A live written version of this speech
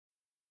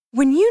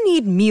When you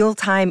need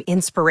mealtime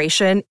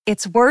inspiration,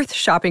 it's worth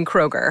shopping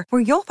Kroger,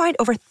 where you'll find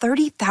over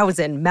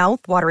 30,000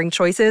 mouth-watering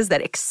choices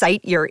that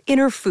excite your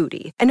inner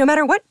foodie. And no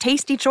matter what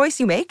tasty choice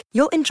you make,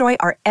 you'll enjoy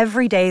our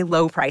everyday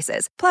low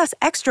prices, plus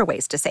extra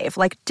ways to save,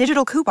 like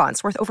digital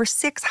coupons worth over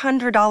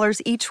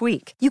 $600 each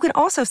week. You can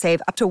also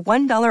save up to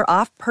 $1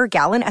 off per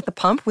gallon at the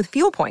pump with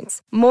fuel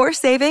points. More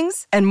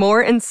savings and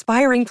more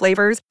inspiring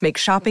flavors make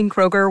shopping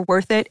Kroger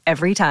worth it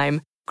every time.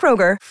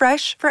 Kroger,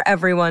 fresh for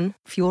everyone.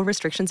 Fuel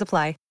restrictions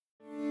apply.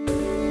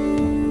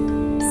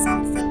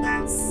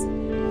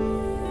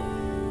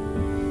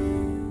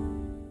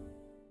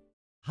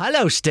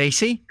 Hello,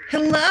 Stacey.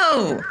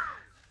 Hello.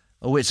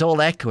 Oh, it's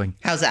all echoing.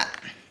 How's that?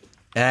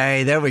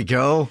 Hey, there we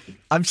go.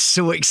 I'm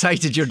so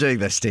excited you're doing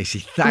this, Stacey.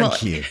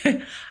 Thank you.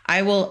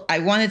 I want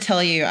to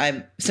tell you,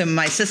 so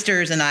my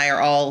sisters and I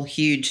are all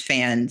huge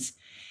fans,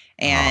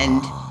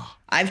 and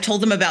I've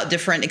told them about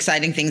different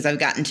exciting things I've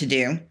gotten to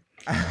do.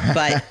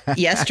 But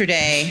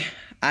yesterday,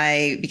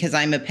 because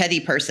I'm a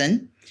petty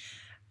person,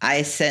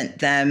 I sent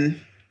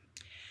them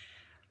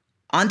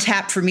on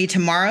tap for me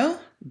tomorrow,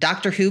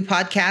 Doctor Who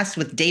podcast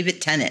with David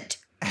Tennant.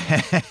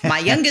 My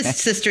youngest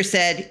sister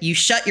said, "You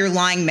shut your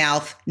lying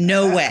mouth.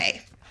 No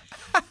way."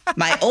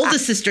 My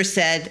oldest sister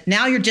said,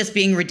 "Now you're just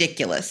being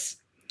ridiculous."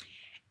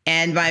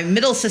 And my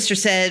middle sister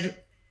said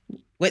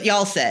what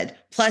y'all said.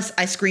 Plus,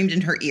 I screamed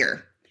in her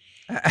ear.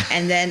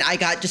 And then I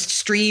got just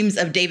streams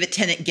of David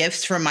Tennant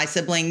gifts from my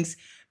siblings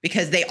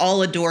because they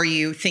all adore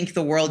you, think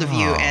the world of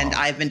you. And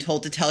I've been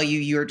told to tell you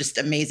you're just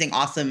amazing,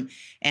 awesome,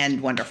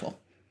 and wonderful.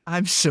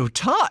 I'm so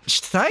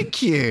touched.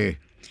 Thank you.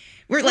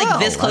 We're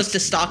this close to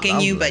stalking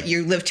you, but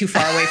you live too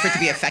far away for it to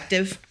be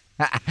effective.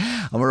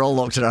 And we're all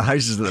locked in our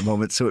houses at the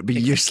moment, so it'd be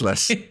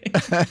useless.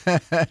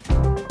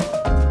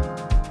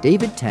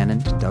 David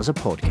Tennant does a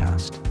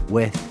podcast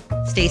with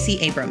Stacey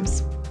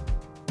Abrams.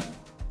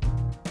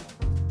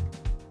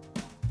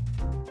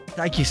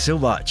 Thank you so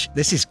much.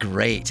 This is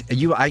great.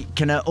 I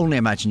can only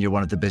imagine you're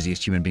one of the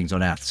busiest human beings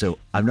on earth, so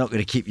I'm not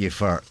going to keep you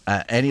for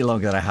any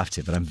longer than I have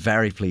to, but I'm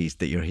very pleased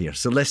that you're here.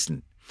 So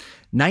listen,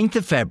 9th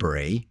of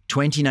February,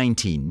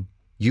 2019,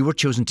 you were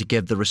chosen to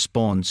give the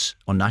response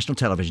on national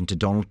television to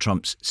Donald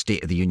Trump's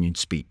State of the Union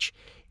speech.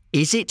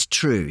 Is it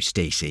true,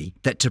 Stacey,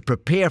 that to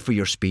prepare for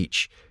your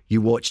speech,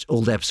 you watched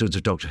old episodes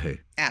of Doctor Who?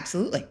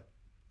 Absolutely.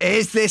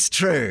 Is this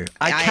true?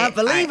 I can't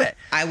believe it.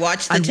 I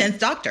watched the 10th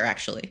Doctor,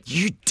 actually.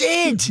 You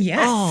did? Yes.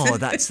 Oh,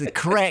 that's the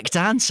correct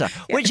answer.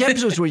 Which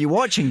episodes were you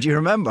watching? Do you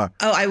remember?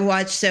 Oh,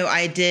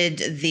 I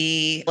did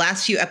the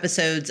last few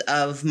episodes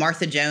of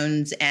Martha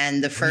Jones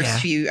and the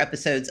first few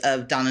episodes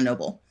of Donna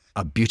Noble.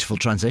 A beautiful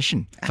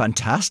transition.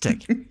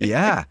 Fantastic.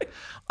 Yeah.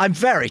 I'm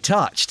very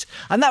touched.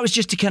 And that was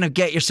just to kind of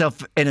get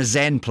yourself in a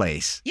zen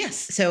place. Yes.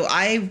 So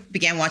I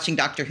began watching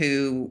Doctor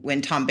Who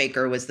when Tom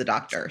Baker was the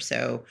Doctor.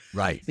 So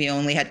we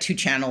only had two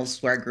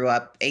channels where I grew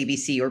up,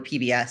 ABC or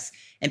PBS.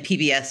 And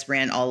PBS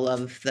ran all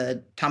of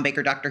the Tom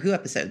Baker Doctor Who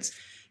episodes.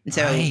 And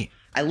so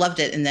I loved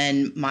it. And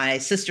then my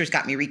sisters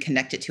got me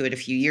reconnected to it a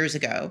few years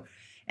ago.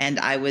 And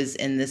I was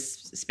in this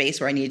space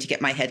where I needed to get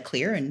my head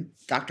clear, and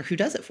Doctor Who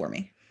does it for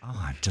me. Oh,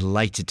 I'm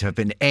delighted to have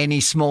been any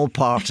small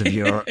part of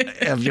your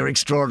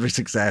extraordinary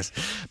success.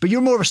 But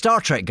you're more of a Star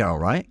Trek girl,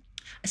 right?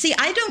 See,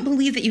 I don't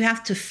believe that you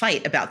have to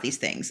fight about these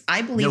things.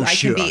 I believe I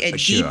can be a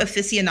deep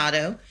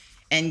aficionado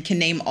and can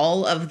name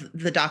all of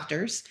the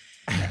doctors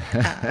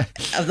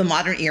of the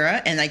modern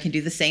era, and I can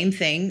do the same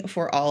thing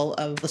for all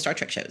of the Star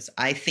Trek shows.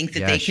 I think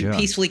that they can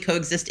peacefully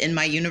coexist in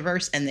my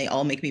universe, and they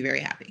all make me very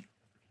happy.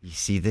 You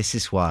see, this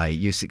is why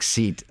you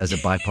succeed as a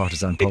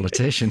bipartisan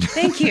politician.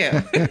 Thank you.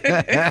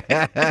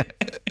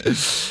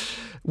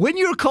 When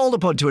you're called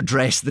upon to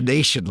address the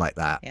nation like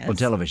that on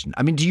television,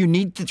 I mean, do you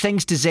need the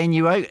things to zen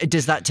you out?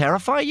 Does that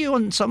terrify you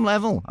on some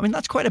level? I mean,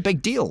 that's quite a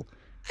big deal.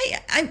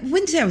 I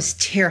wouldn't say I was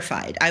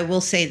terrified. I will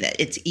say that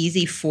it's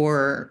easy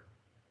for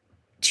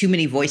too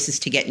many voices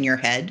to get in your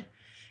head.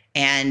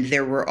 And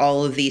there were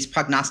all of these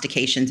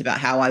prognostications about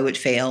how I would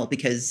fail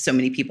because so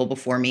many people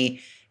before me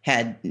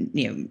had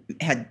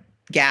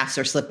gaffes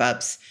or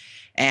slip-ups.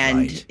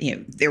 And,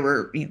 there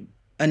were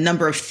a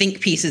number of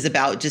think pieces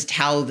about just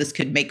how this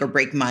could make or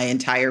break my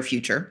entire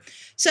future.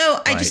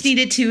 So I just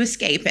needed to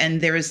escape.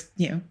 And there was,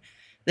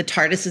 the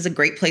TARDIS is a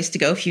great place to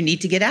go if you need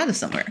to get out of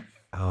somewhere.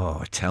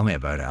 Oh, tell me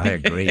about it. I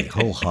agree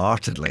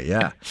wholeheartedly.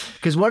 Yeah.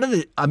 Because one of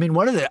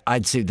the,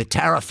 I'd say the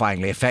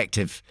terrifyingly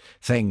effective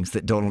things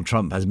that Donald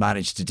Trump has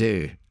managed to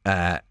do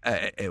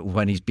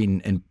when he's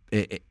been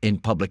in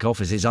public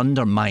office is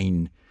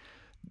undermine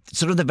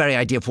sort of the very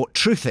idea of what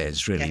truth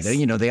is, really.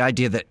 Yes. The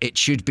idea that it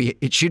should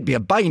be a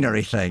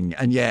binary thing,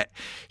 and yet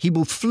he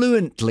will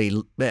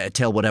fluently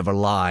tell whatever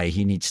lie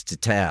he needs to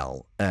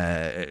tell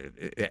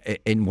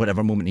in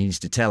whatever moment he needs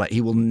to tell it.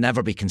 He will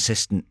never be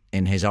consistent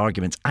in his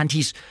arguments, and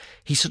he's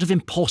sort of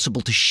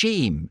impossible to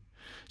shame.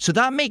 So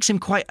that makes him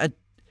quite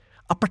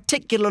a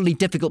particularly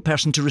difficult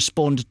person to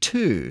respond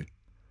to.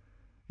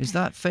 Is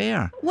that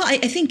fair? Well, I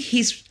think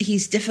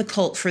he's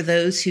difficult for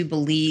those who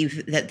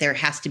believe that there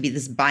has to be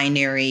this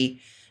binary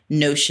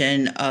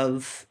notion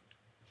of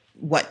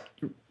what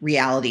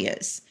reality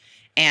is.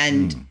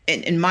 And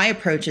my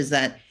approach is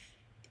that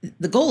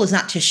the goal is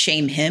not to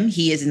shame him.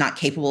 He is not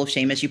capable of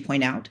shame, as you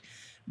point out.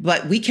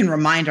 But we can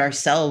remind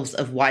ourselves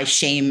of why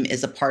shame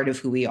is a part of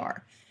who we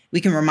are. We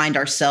can remind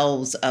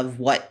ourselves of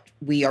what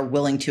we are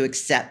willing to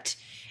accept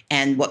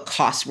and what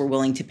costs we're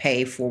willing to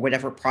pay for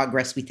whatever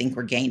progress we think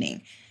we're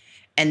gaining.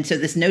 And so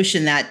this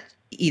notion that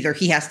either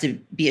he has to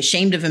be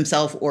ashamed of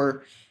himself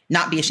or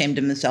not be ashamed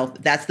of himself,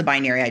 that's the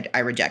binary I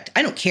reject.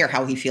 I don't care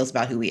how he feels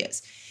about who he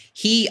is.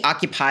 He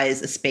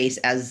occupies a space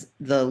as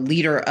the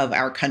leader of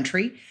our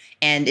country.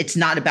 And it's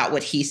not about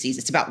what he sees.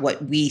 It's about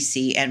what we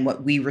see and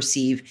what we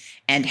receive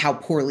and how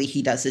poorly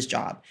he does his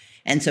job.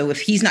 And so if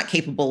he's not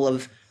capable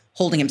of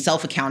holding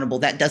himself accountable,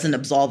 that doesn't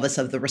absolve us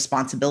of the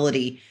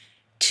responsibility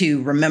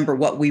to remember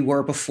what we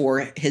were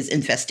before his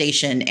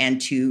infestation and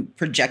to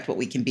project what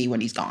we can be when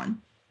he's gone.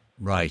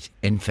 Right.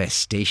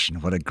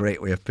 Infestation. What a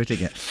great way of putting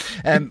it.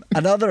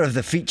 Another of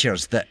the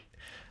features that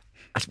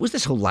I suppose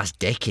this whole last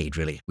decade,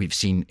 really, we've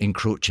seen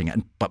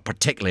encroaching, but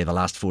particularly the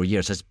last 4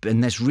 years, has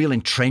been this real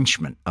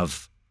entrenchment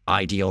of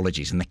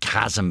ideologies and the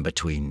chasm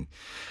between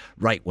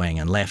right wing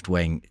and left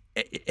wing.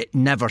 It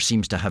never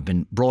seems to have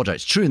been broader.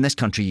 It's true in this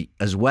country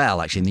as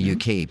well, actually, in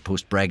the UK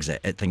post Brexit.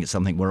 I think it's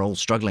something we're all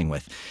struggling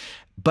with.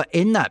 But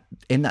in that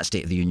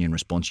State of the Union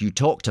response, you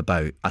talked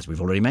about, as we've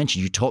already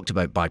mentioned, you talked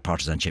about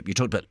bipartisanship. You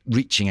talked about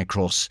reaching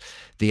across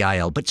the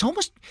aisle. But it's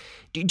almost,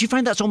 do you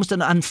find that's almost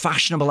an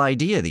unfashionable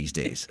idea these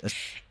days?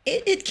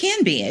 It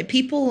can be.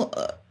 People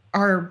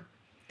are,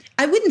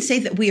 I wouldn't say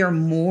that we are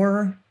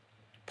more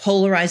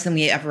polarized than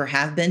we ever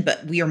have been,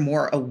 but we are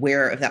more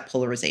aware of that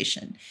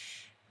polarization.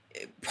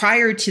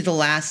 Prior to the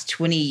last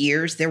 20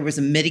 years, there was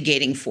a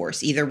mitigating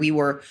force. Either we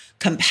were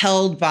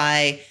compelled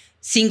by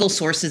single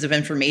sources of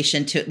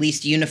information to at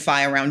least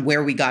unify around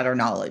where we got our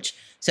knowledge.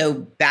 So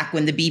back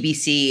when the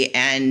BBC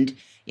and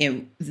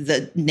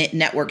the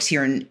networks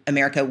here in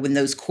America, when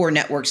those core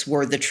networks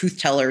were the truth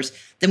tellers,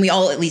 then we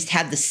all at least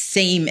had the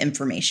same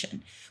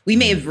information. We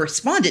may have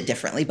responded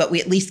differently, but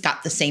we at least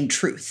got the same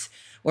truth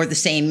or the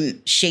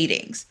same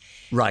shadings.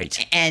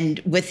 Right. And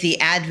with the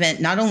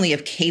advent not only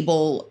of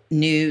cable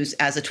news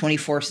as a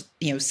 24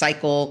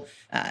 cycle,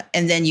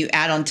 and then you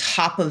add on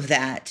top of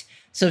that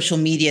social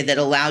media that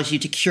allows you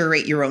to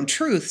curate your own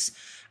truths,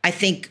 I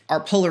think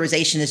our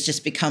polarization has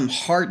just become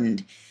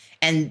hardened.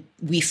 And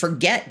we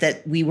forget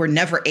that we were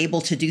never able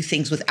to do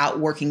things without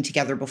working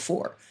together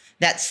before.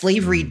 That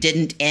slavery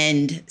didn't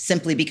end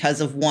simply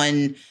because of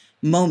one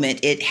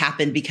moment. It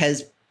happened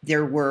because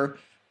there were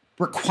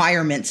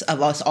requirements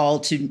of us all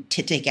to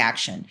take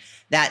action.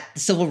 That the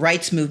civil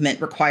rights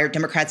movement required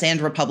Democrats and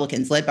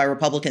Republicans, led by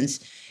Republicans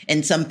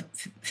in some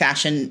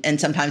fashion and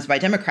sometimes by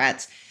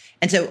Democrats.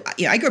 And so,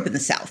 I grew up in the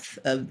South,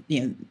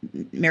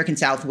 American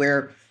South,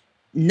 where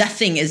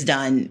nothing is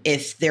done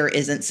if there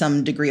isn't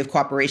some degree of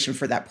cooperation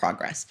for that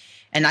progress.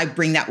 And I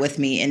bring that with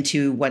me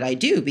into what I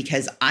do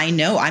because I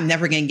know I'm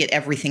never going to get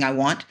everything I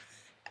want.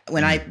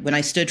 When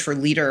I stood for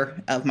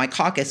leader of my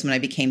caucus, when I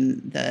became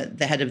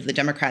the head of the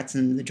Democrats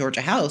in the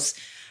Georgia House,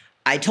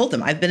 I told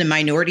them I've been a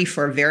minority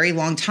for a very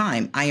long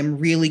time. I am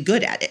really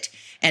good at it.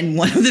 And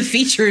one of the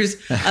features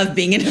of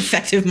being an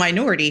effective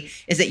minority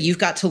is that you've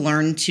got to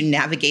learn to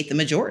navigate the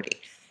majority.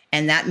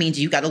 And that means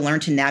you've got to learn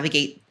to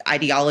navigate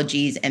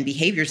ideologies and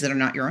behaviors that are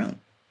not your own.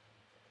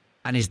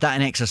 And is that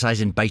an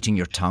exercise in biting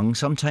your tongue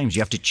sometimes?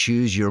 You have to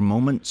choose your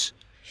moments?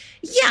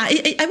 Yeah,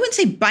 I wouldn't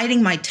say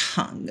biting my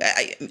tongue.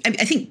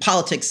 I think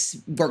politics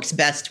works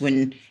best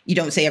when you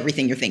don't say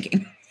everything you're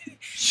thinking.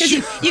 Because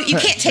you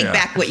can't take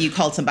back what you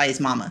called somebody's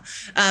mama.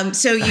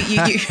 So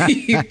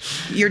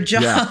your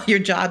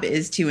job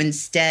is to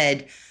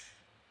instead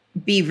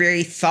be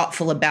very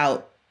thoughtful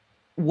about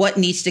what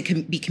needs to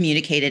be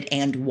communicated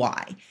and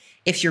why.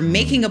 If you're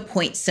making a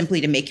point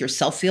simply to make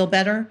yourself feel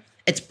better,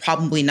 it's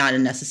probably not a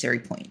necessary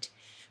point.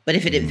 But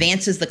if it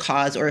advances the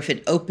cause or if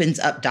it opens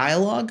up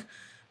dialogue,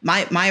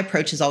 my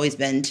approach has always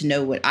been to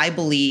know what I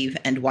believe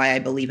and why I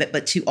believe it,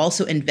 but to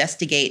also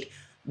investigate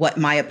what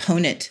my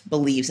opponent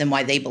believes and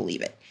why they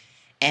believe it.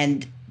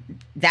 And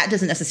that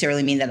doesn't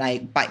necessarily mean that I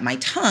bite my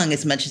tongue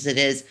as much as it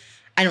is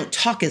I don't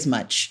talk as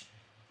much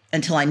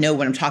until I know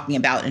what I'm talking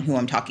about and who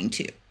I'm talking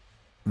to.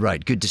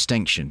 Right. Good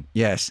distinction.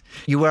 Yes.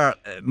 You were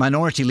a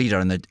minority leader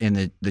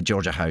in the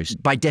Georgia House.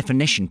 By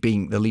definition,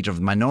 being the leader of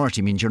the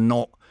minority means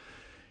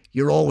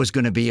you're always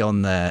going to be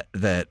on the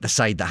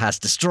side that has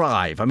to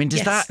strive. I mean,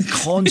 does that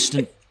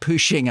constant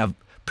pushing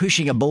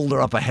a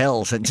boulder up a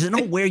hill, does it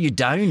not wear you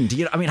down?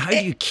 How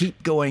do you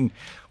keep going?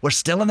 We're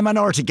still in the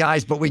minority,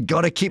 guys, but we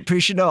got to keep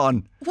pushing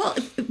on. Well,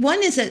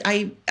 one is that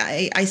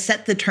I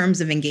set the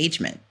terms of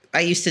engagement. I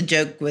used to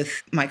joke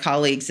with my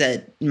colleagues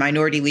that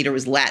minority leader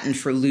was Latin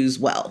for lose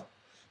well.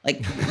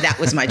 Like that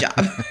was my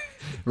job.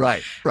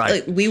 Right.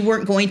 Like, we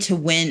weren't going to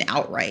win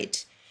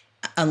outright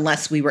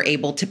unless we were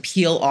able to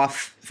peel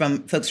off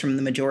from folks from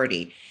the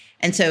majority.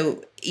 And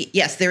so,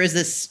 yes, there is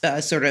this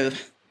sort of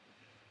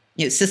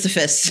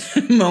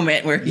Sisyphus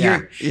moment where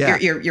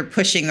you're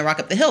pushing the rock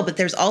up the hill, but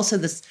there's also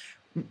this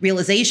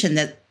realization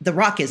that the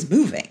rock is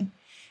moving,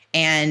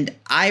 and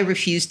I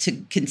refuse to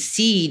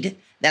concede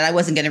that I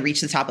wasn't going to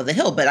reach the top of the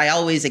hill, but I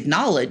always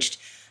acknowledged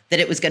that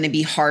it was going to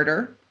be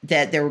harder,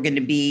 that there were going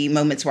to be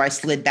moments where I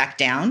slid back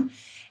down.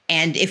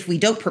 And if we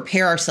don't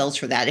prepare ourselves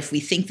for that, if we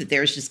think that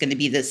there's just going to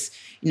be this,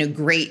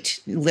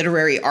 great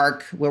literary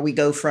arc where we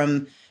go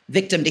from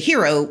victim to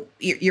hero,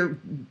 you're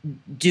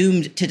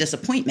doomed to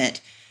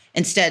disappointment.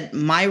 Instead,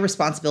 my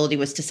responsibility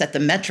was to set the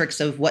metrics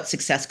of what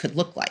success could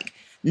look like,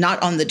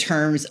 not on the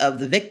terms of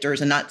the victors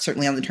and not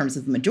certainly on the terms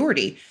of the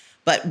majority,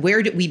 but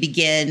where did we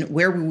begin?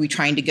 Where were we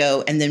trying to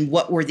go? And then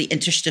what were the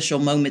interstitial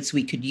moments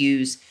we could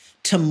use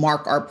to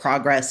mark our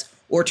progress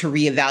or to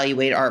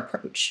reevaluate our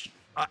approach?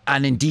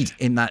 And indeed,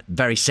 in that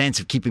very sense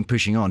of keeping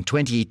pushing on,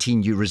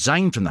 2018, you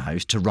resigned from the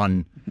House to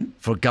run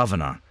for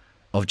governor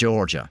of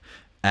Georgia.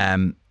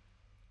 And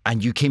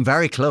you came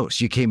very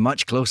close. You came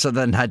much closer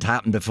than had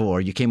happened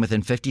before. You came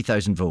within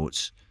 50,000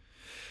 votes.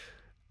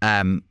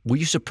 Were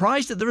you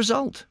surprised at the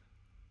result?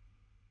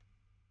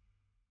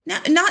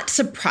 Not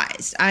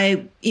surprised.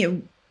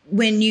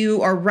 When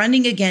you are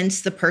running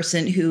against the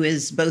person who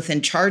is both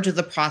in charge of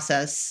the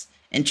process,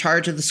 in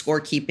charge of the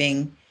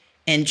scorekeeping,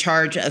 in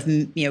charge of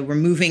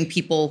removing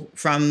people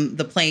from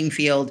the playing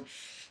field,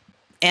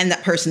 and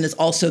that person is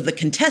also the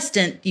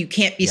contestant, you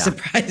can't be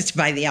surprised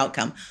by the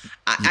outcome.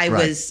 I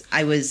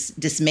was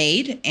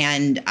dismayed,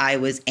 and I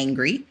was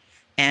angry,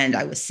 and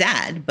I was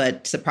sad,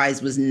 but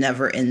surprise was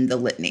never in the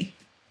litany.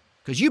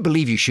 Because you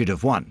believe you should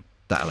have won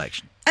that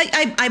election.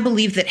 I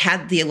believe that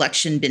had the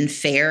election been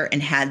fair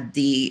and had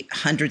the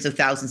hundreds of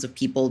thousands of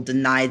people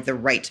denied the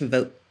right to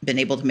vote, been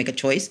able to make a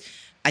choice,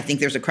 I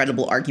think there's a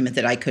credible argument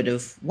that I could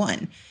have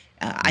won.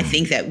 I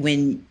think that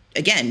when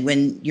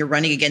you're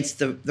running against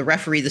the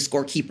referee, the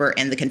scorekeeper,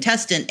 and the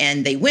contestant,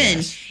 and they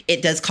win,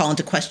 it does call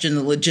into question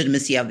the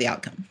legitimacy of the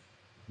outcome.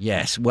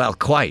 Yes, well,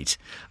 quite.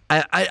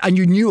 And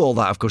you knew all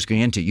that, of course, going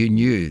into it. You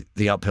knew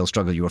the uphill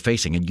struggle you were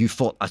facing, and you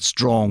fought a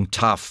strong,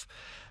 tough,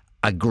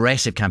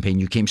 aggressive campaign.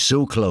 You came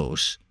so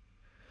close.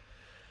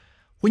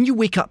 When you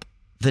wake up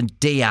the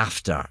day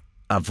after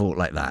a vote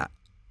like that,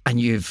 and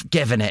you've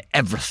given it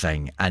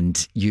everything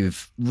and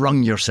you've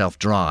wrung yourself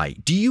dry,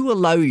 do you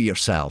allow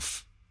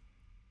yourself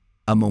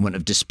a moment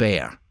of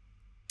despair?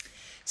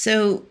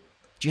 So,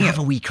 do you have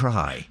a wee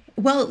cry?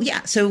 Well,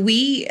 yeah. So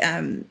we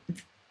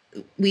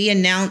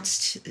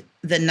announced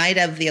the night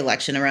of the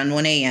election around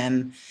 1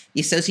 a.m. The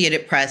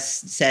Associated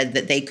Press said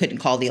that they couldn't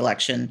call the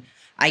election.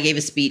 I gave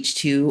a speech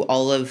to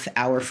all of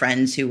our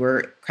friends who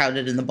were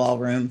crowded in the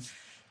ballroom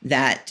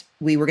that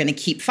we were going to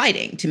keep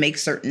fighting to make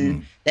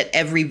certain that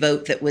every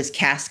vote that was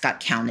cast got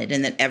counted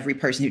and that every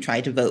person who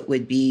tried to vote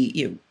would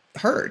be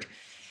heard.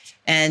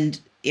 And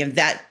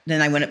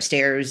then I went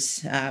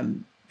upstairs,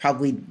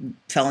 probably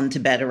fell into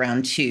bed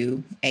around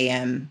 2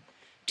 a.m.,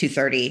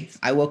 2:30.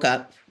 I woke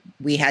up.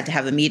 We had to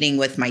have a meeting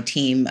with my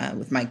team,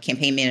 with my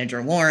campaign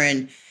manager,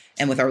 Lauren,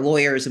 and with our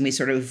lawyers, and we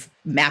sort of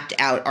mapped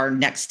out our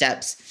next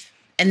steps.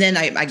 And then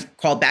I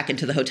crawled back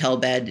into the hotel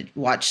bed,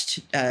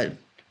 watched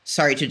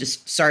Sorry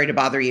to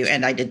Bother You,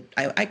 and I did.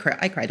 I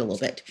cried a little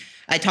bit.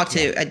 I talked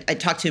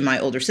to my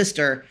older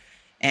sister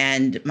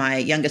and my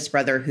youngest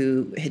brother,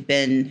 who had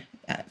been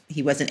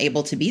he wasn't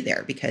able to be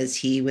there because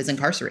he was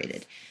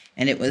incarcerated,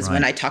 and it was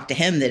when I talked to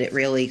him that it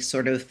really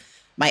sort of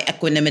my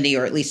equanimity,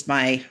 or at least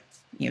my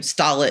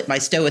my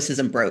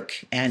stoicism broke,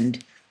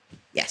 and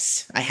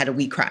yes, I had a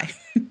wee cry.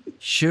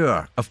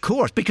 Sure, of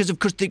course, because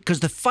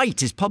the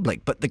fight is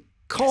public, but the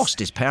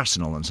cost is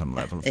personal on some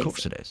level. Of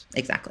course it is.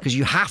 Exactly. Because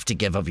you have to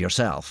give of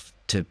yourself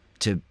to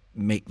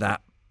make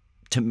that,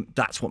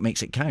 that's what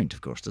makes it count,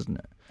 of course,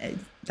 doesn't it?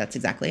 That's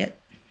exactly it.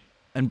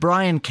 And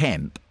Brian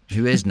Kemp,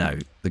 who is now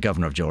the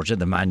governor of Georgia,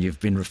 the man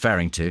you've been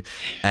referring to,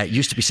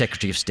 used to be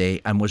Secretary of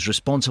State and was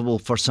responsible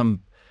for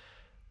some,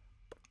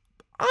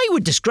 I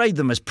would describe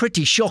them as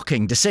pretty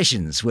shocking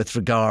decisions with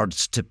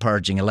regards to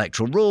purging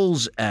electoral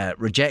rolls,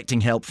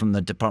 rejecting help from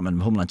the Department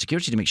of Homeland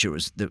Security to make sure it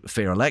was the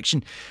fair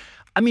election.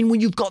 I mean,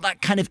 when you've got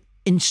that kind of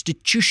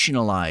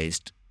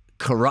institutionalized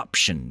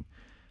corruption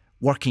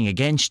working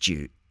against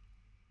you,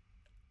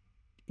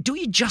 do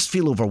you just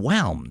feel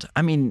overwhelmed?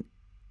 I mean,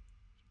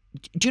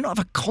 do you not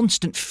have a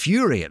constant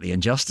fury at the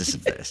injustice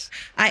of this?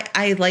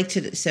 I like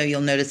to, so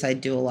you'll notice I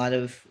do a lot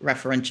of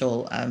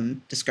referential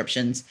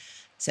descriptions.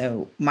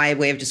 So my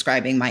way of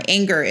describing my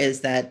anger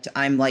is that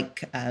I'm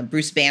like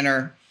Bruce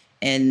Banner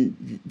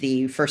in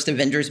the first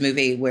Avengers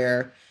movie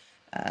where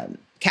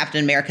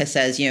Captain America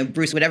says,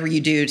 Bruce, whatever you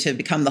do to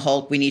become the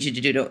Hulk, we need you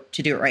to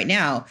do it right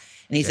now.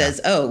 And he says,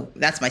 oh,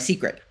 that's my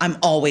secret. I'm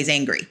always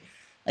angry.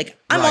 Like,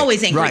 I'm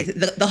always angry. Right.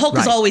 The Hulk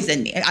is always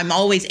in me. I'm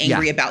always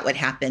angry about what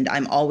happened.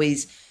 I'm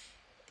always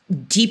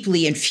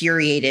deeply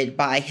infuriated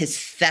by his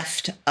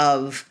theft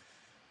of,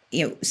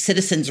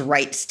 citizens'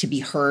 rights to be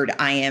heard.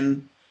 I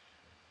am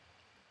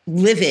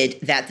livid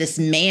that this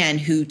man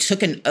who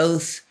took an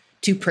oath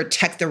to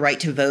protect the right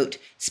to vote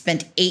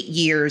spent 8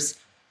 years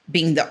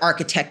being the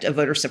architect of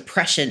voter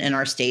suppression in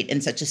our state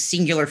in such a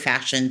singular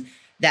fashion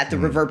that the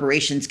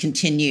reverberations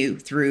continue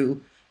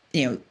through,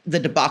 the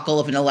debacle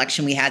of an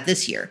election we had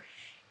this year.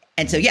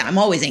 And so, I'm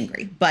always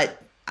angry.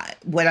 But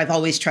what I've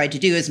always tried to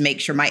do is make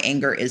sure my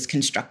anger is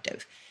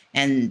constructive.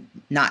 and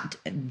not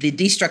the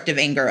destructive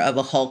anger of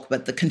a Hulk,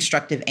 but the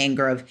constructive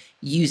anger of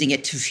using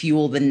it to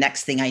fuel the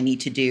next thing I need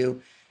to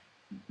do,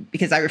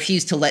 because I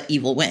refuse to let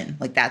evil win.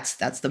 Like that's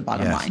the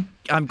bottom line.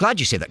 I'm glad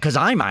you say that, because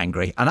I'm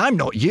angry and I'm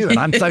not you, and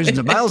I'm thousands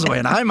of miles away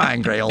and I'm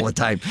angry all the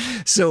time.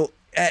 So,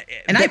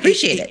 and I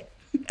appreciate it.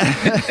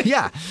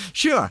 Yeah,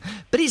 sure.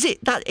 But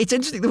it's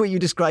interesting the way you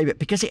describe it,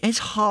 because it is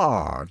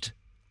hard.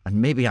 And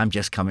maybe I'm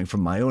just coming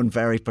from my own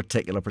very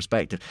particular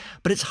perspective,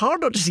 but it's hard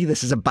not to see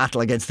this as a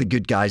battle against the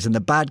good guys and the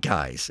bad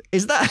guys.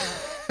 Is that?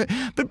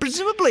 But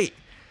presumably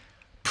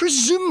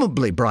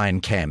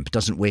Brian Kemp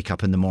doesn't wake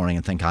up in the morning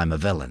and think I'm a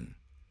villain.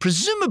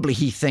 Presumably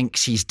he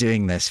thinks he's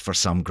doing this for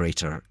some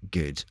greater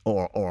good,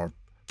 or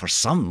for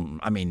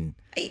some. I mean,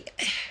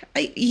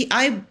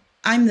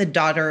 I'm the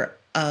daughter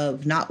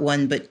of not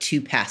one but two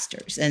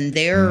pastors, and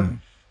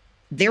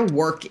their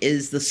work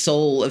is the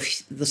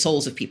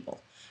souls of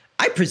people.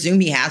 I presume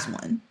he has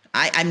one.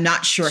 I'm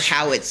not sure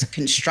how it's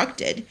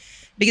constructed,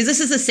 because this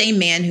is the same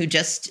man who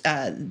just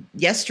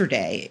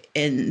yesterday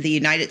in the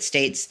United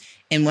States,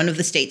 in one of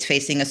the states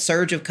facing a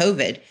surge of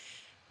COVID,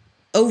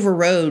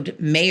 overrode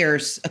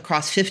mayors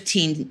across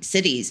 15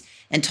 cities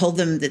and told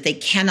them that they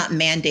cannot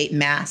mandate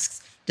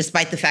masks,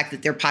 despite the fact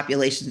that their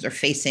populations are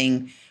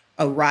facing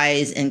a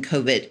rise in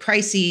COVID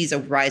crises, a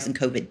rise in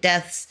COVID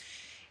deaths.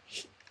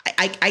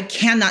 I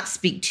cannot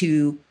speak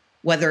to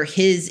whether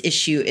his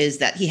issue is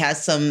that he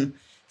has some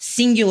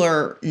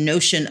singular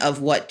notion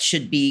of what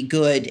should be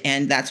good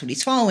and that's what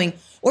he's following,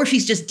 or if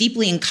he's just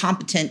deeply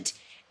incompetent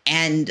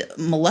and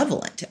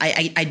malevolent.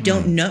 I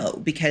don't know,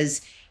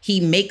 because he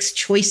makes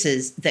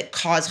choices that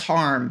cause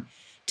harm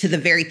to the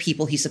very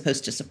people he's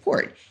supposed to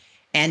support.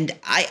 And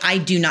I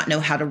do not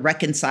know how to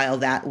reconcile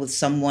that with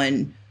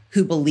someone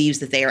who believes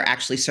that they are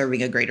actually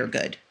serving a greater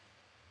good.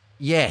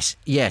 Yes,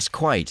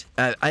 quite.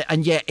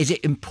 And yet, is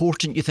it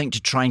important, you think,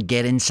 to try and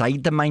get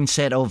inside the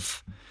mindset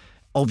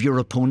of your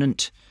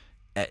opponent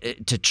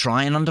to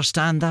try and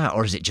understand that,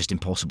 or is it just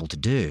impossible to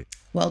do?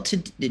 Well, to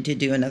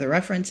do another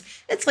reference,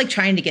 it's like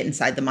trying to get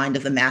inside the mind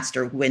of the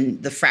master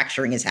when the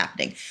fracturing is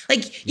happening.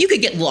 Like, you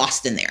could get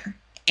lost in there.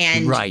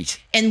 And, right.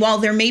 And while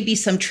there may be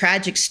some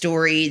tragic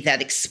story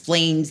that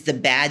explains the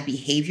bad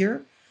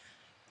behavior,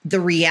 the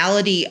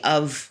reality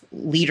of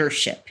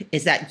leadership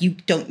is that you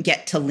don't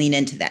get to lean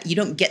into that. You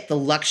don't get the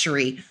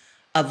luxury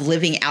of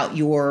living out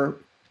your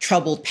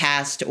troubled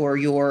past or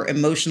your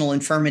emotional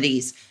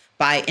infirmities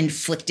by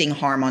inflicting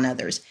harm on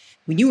others.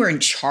 When you are in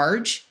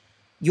charge,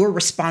 your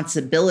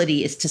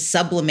responsibility is to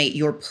sublimate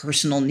your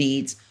personal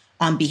needs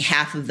on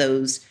behalf of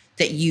those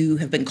that you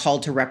have been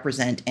called to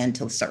represent and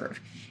to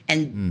serve.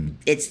 And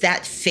it's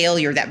that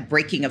failure, that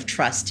breaking of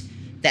trust,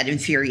 that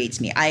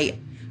infuriates me.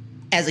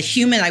 As a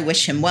human, I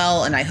wish him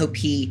well, and I hope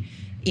he,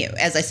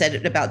 as I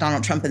said about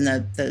Donald Trump in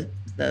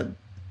the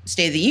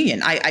State of the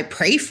Union, I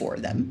pray for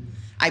them.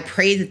 I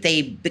pray that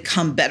they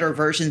become better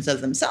versions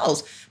of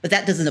themselves, but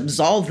that doesn't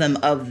absolve them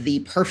of the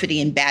perfidy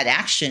and bad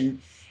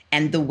action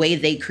and the way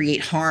they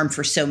create harm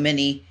for so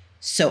many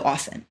so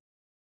often.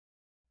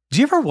 Do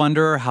you ever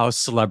wonder how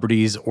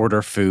celebrities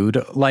order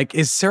food? Like,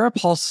 is Sarah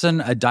Paulson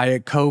a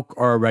Diet Coke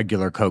or a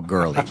regular Coke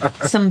girlie?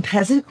 Some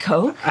peasant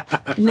Coke?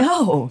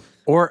 No.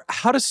 Or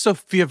how does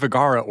Sofia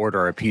Vergara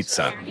order a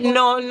pizza?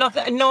 No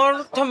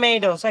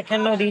tomatoes. I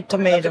cannot eat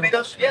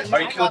tomatoes. Yes.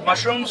 Are you cool with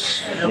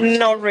mushrooms?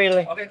 Not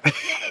really. Okay.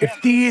 If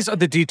these are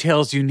the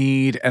details you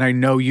need, and I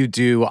know you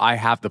do, I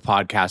have the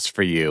podcast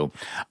for you.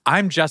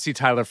 I'm Jesse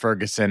Tyler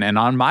Ferguson, and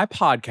on my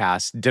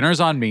podcast,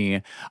 Dinners on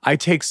Me, I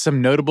take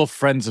some notable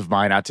friends of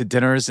mine out to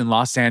dinners in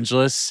Los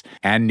Angeles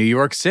and New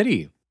York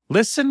City.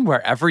 Listen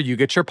wherever you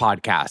get your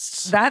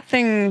podcasts. That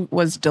thing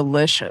was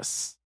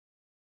delicious.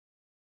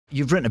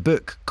 You've written a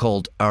book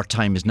called Our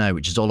Time Is Now,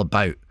 which is all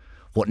about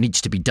what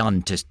needs to be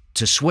done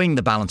to swing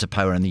the balance of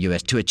power in the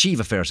US to achieve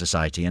a fair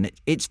society. And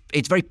it's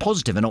very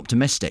positive and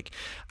optimistic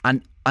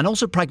and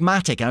also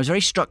pragmatic. And I was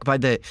very struck by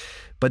the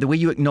way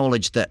you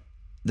acknowledge that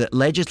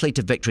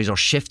legislative victories or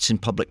shifts in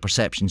public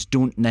perceptions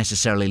don't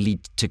necessarily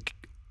lead to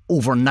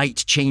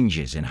overnight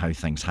changes in how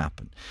things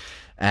happen.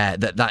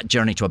 That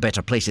journey to a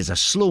better place is a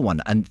slow one.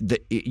 And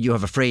you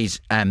have a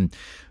phrase,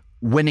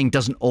 winning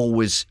doesn't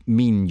always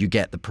mean you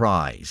get the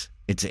prize.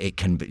 It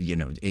can be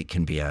an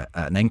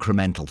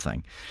incremental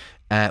thing,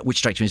 which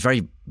strikes me as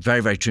very, very,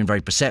 very true and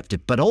very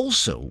perceptive. But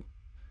also,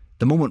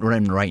 the moment we're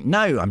in right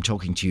now, I'm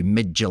talking to you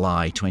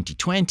mid-July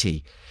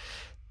 2020,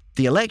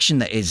 the election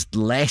that is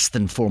less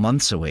than 4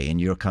 months away in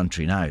your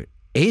country now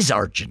is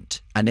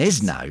urgent and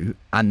is now,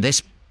 and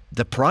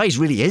the prize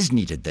really is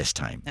needed this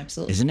time.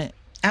 Absolutely. Isn't it?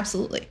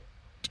 Absolutely.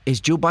 Is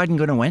Joe Biden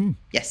going to win?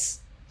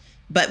 Yes.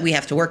 But we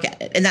have to work at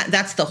it. And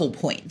that's the whole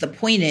point. The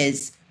point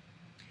is,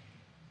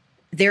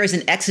 there is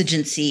an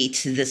exigency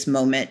to this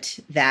moment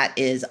that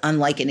is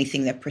unlike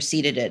anything that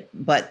preceded it,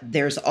 but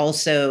there's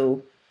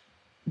also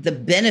the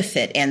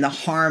benefit and the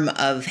harm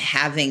of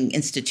having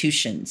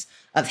institutions,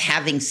 of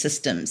having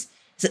systems,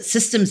 is that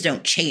systems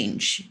don't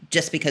change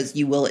just because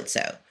you will it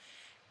so.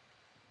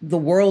 The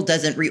world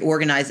doesn't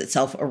reorganize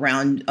itself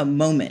around a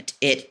moment.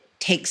 It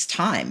takes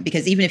time,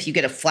 because even if you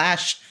get a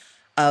flash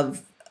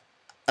of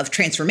of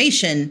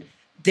transformation,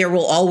 there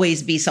will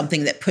always be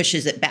something that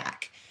pushes it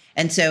back.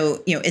 And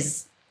so,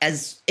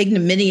 as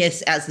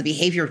ignominious as the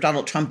behavior of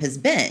Donald Trump has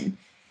been,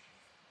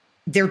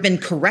 there have been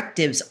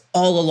correctives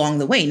all along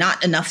the way,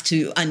 not enough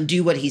to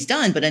undo what he's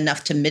done, but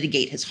enough to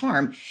mitigate his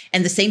harm.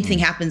 And the same thing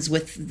happens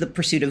with the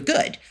pursuit of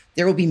good.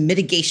 There will be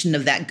mitigation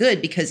of that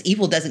good because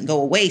evil doesn't go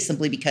away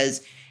simply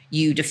because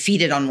you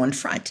defeat it on one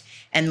front.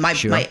 And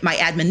my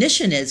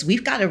admonition is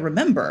we've got to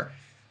remember,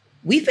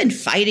 we've been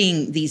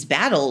fighting these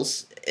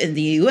battles in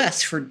the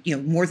U.S. for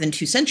more than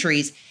 2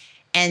 centuries,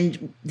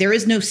 and there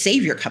is no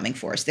savior coming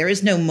for us. There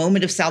is no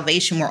moment of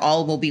salvation where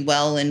all will be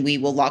well and we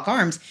will lock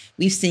arms.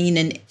 We've seen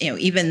in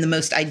even the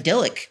most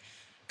idyllic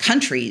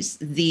countries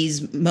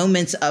these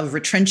moments of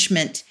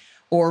retrenchment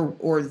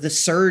or the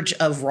surge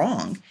of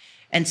wrong.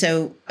 And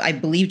so I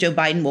believe Joe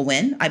Biden will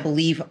win. I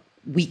believe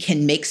we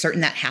can make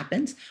certain that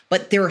happens,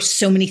 but there are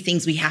so many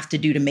things we have to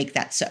do to make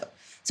that so.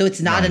 So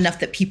it's not enough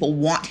that people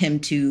want him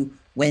to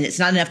win. It's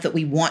not enough that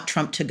we want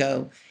Trump to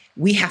go.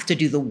 We have to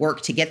do the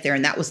work to get there.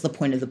 And that was the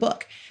point of the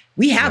book.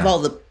 We have all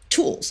the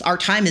tools. Our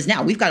time is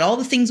now. We've got all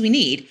the things we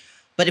need.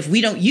 But if we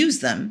don't use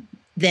them,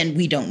 then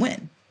we don't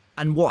win.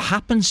 And what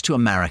happens to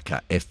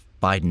America if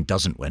Biden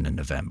doesn't win in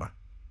November?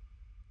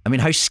 I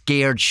mean, how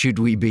scared should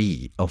we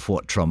be of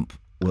what Trump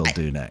will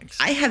do next?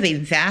 I have a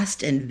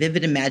vast and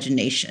vivid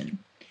imagination.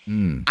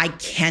 I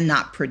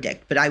cannot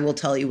predict, but I will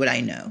tell you what I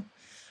know.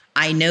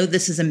 I know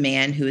this is a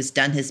man who has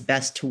done his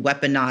best to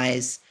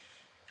weaponize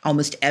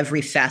almost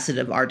every facet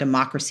of our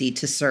democracy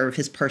to serve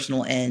his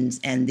personal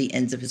ends and the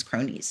ends of his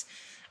cronies.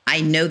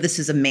 I know this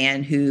is a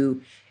man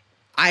who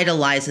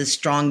idolizes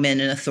strongmen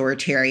and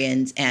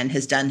authoritarians and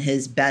has done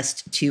his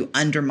best to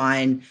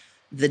undermine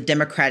the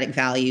democratic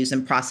values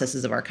and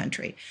processes of our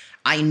country.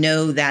 I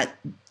know that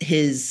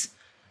his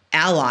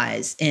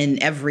allies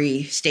in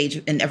every stage,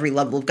 in every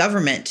level of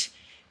government,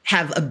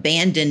 have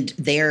abandoned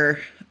their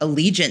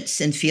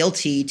allegiance and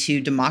fealty to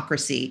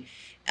democracy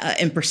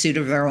in pursuit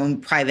of their own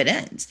private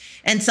ends.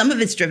 And some of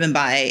it's driven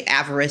by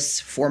avarice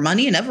for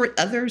money, and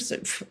others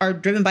are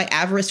driven by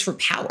avarice for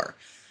power.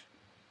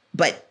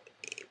 But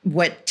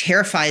what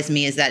terrifies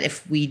me is that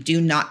if we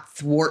do not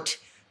thwart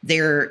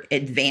their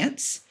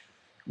advance,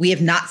 we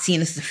have not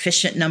seen a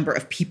sufficient number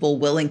of people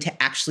willing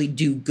to actually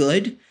do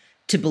good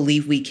to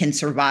believe we can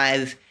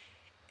survive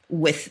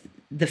with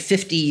the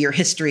 50-year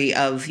history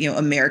of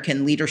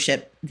American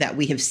leadership that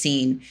we have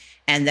seen,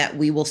 and that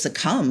we will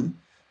succumb,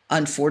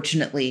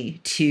 unfortunately,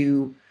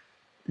 to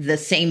the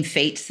same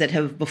fates that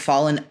have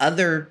befallen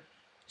other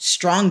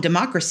strong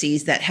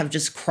democracies that have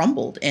just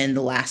crumbled in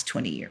the last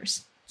 20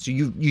 years. So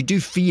you do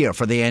fear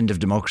for the end of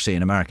democracy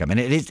in America. I mean,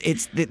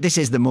 this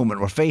is the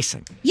moment we're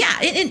facing. Yeah,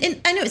 and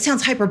I know it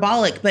sounds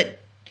hyperbolic, but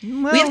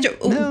we have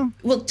to.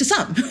 Well, to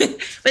some,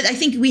 but I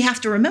think we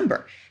have to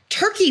remember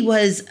Turkey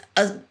was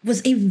an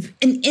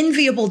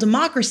enviable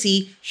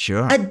democracy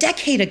a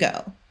decade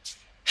ago.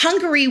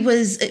 Hungary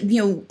was,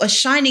 a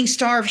shining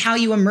star of how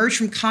you emerge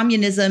from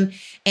communism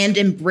and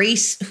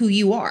embrace who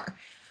you are.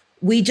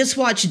 We just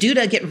watched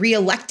Duda get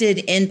reelected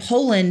in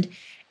Poland,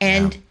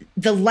 and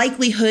the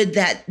likelihood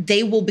that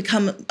they will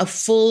become a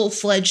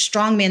full-fledged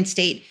strongman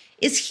state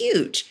is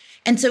huge.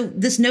 And so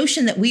this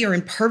notion that we are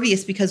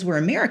impervious because we're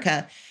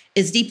America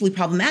is deeply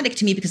problematic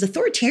to me, because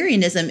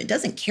authoritarianism, it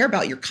doesn't care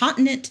about your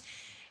continent.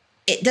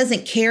 It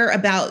doesn't care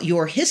about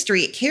your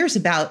history. It cares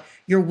about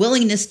your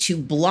willingness to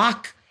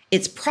block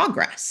its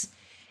progress.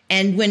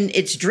 And when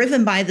it's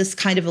driven by this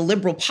kind of a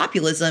liberal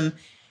populism,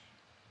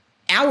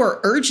 our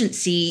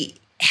urgency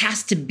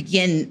has to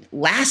begin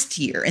last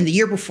year and the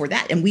year before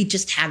that, and we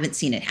just haven't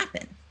seen it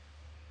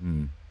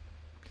happen.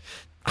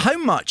 How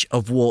much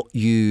of what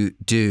you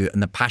do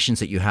and the passions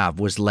that you have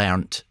was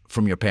learnt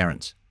from your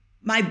parents?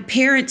 My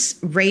parents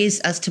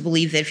raised us to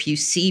believe that if you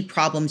see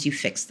problems, you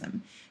fix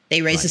them.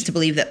 They raised us to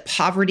believe that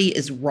poverty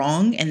is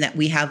wrong and that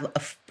we have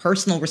a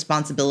personal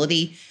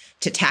responsibility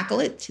to tackle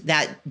it,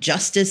 that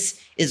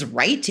justice is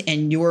right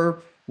and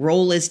your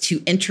role is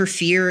to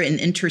interfere and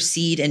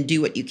intercede and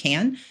do what you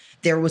can.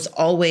 There was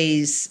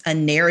always a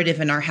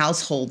narrative in our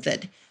household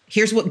that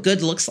here's what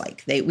good looks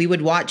like. We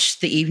would watch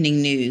the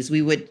evening news.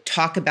 We would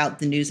talk about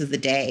the news of the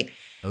day.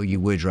 Oh, you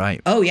would, right?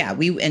 Oh, yeah.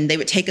 And they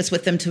would take us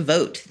with them to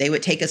vote. They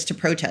would take us to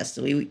protest.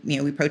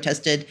 We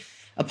protested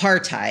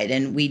apartheid,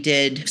 and we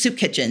did soup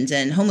kitchens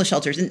and homeless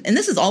shelters. And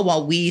this is all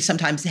while we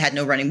sometimes had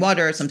no running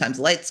water. Sometimes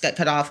the lights got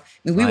cut off.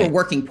 I mean, we were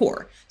working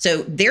poor.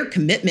 So their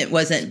commitment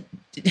wasn't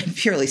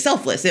purely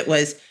selfless. It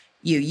was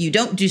you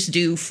don't just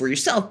do for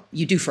yourself,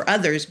 you do for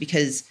others,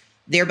 because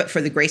there but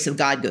for the grace of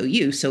God go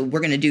you. So we're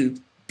going to do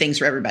things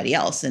for everybody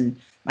else. And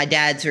my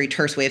dad's very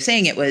terse way of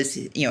saying it was,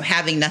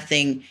 having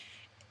nothing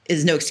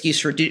is no excuse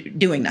for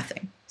doing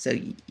nothing. So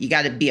you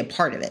got to be a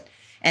part of it.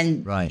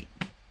 And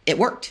it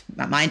worked.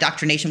 My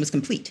indoctrination was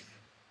complete.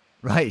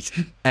 Right.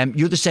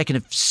 You're the second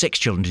of 6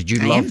 children. Did you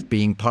love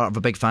being part of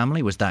a big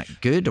family? Was that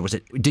good? Or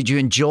did you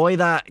enjoy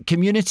that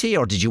community,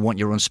 or did you want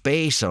your own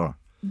space, or?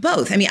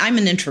 Both. I mean, I'm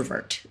an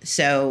introvert.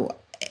 So,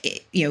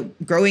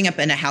 growing up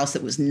in a house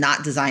that was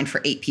not designed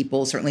for 8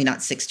 people, certainly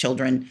not 6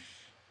 children,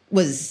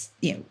 was,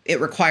 it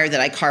required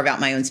that I carve out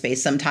my own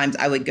space. Sometimes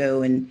I would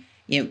go and,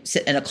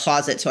 sit in a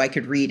closet so I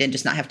could read and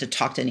just not have to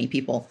talk to any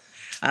people.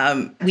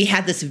 We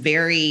had this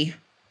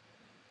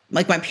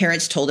like my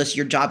parents told us,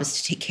 your job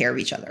is to take care of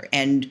each other.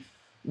 And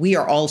we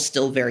are all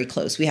still very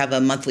close. We have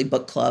a monthly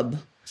book club.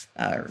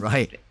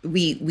 Right.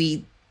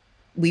 We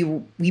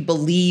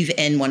believe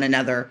in one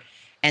another.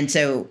 And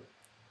so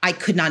I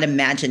could not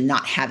imagine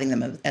not having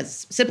them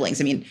as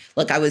siblings. I mean,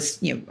 look, I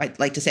was, I'd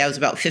like to say I was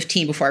about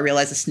 15 before I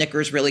realized the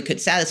Snickers really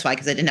could satisfy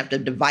because I didn't have to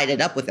divide it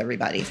up with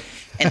everybody.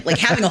 And like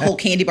having a whole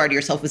candy bar to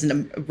yourself was a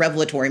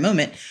revelatory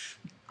moment.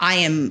 I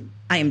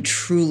am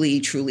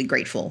truly, truly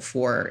grateful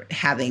for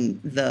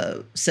having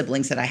the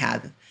siblings that I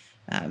have.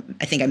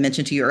 I think I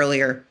mentioned to you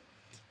earlier,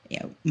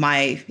 it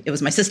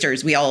was my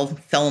sisters. We all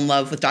fell in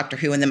love with Doctor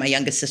Who. And then my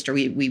youngest sister,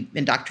 we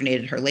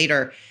indoctrinated her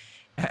later.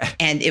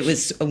 And it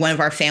was one of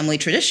our family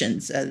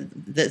traditions.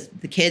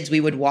 The kids, we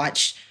would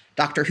watch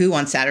Doctor Who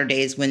on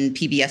Saturdays when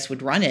PBS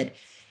would run it.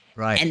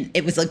 Right. And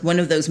it was like one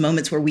of those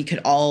moments where we could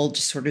all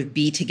just sort of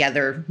be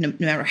together, no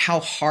matter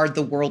how hard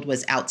the world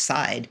was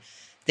outside.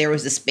 There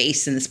was a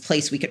space and this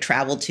place we could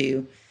travel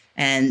to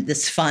and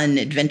this fun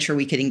adventure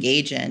we could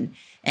engage in.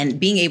 And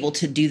being able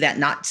to do that,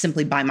 not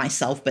simply by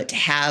myself, but to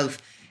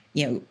have,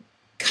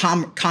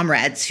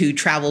 comrades who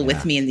travel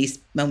with me in these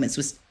moments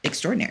was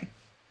extraordinary.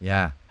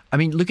 Yeah. I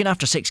mean, looking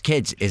after 6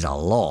 kids is a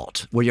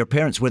lot. Were your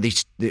parents,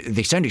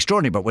 they sound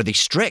extraordinary, but were they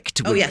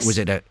strict? Oh, yes. Was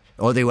it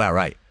they were,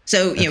 right.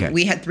 So,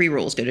 we had 3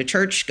 rules: go to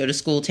church, go to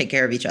school, take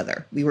care of each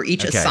other. We were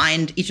each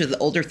assigned, each of the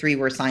older 3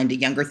 were assigned to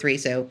younger 3.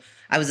 So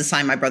I was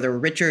assigned my brother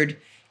Richard.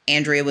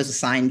 Andrea was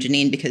assigned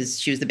Janine because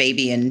she was the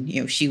baby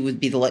and, she would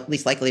be the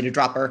least likely to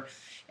drop her.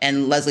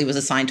 And Leslie was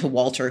assigned to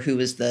Walter, who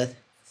was the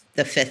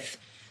 5th.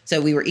 So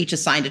we were each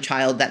assigned a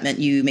child. That meant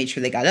you made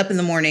sure they got up in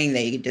the morning,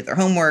 they did their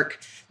homework,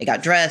 they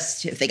got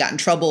dressed. If they got in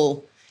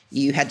trouble,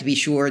 you had to be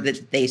sure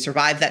that they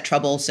survived that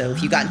trouble. So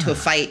if you got into a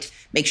fight,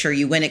 make sure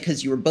you win it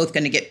because you were both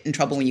going to get in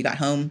trouble when you got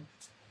home.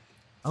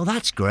 Oh,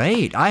 that's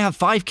great. I have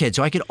 5 kids,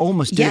 so I could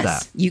almost do that.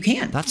 Yes, you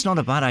can. That's not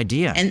a bad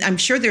idea. And I'm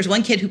sure there's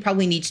one kid who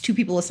probably needs 2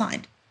 people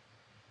assigned.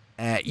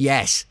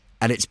 Yes.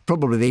 And it's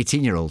probably the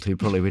 18-year-old who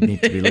probably would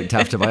need to be looked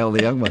after by all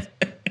the young ones.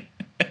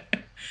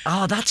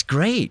 Oh, that's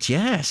great.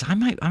 Yes. I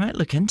might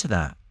look into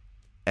that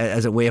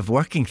as a way of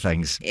working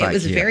things. It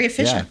was very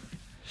efficient.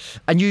 Yeah.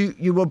 And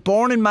you were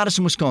born in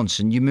Madison,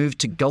 Wisconsin. You moved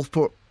to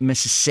Gulfport,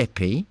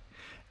 Mississippi.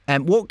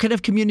 What kind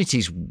of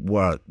communities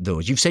were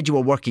those? You've said you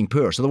were working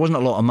poor, so there wasn't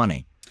a lot of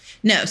money.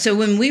 No. So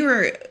when we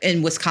were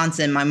in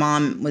Wisconsin, my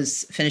mom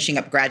was finishing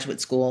up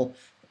graduate school.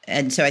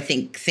 And so I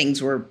think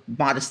things were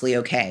modestly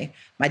okay.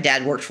 My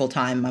dad worked full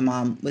time. My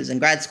mom was in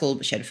grad school,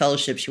 but she had a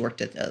fellowship. She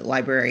worked at the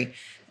library.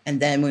 And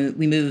then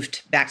we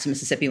moved back to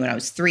Mississippi when I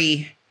was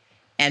 3.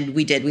 And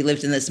we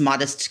lived in this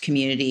modest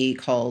community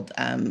called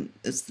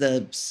it's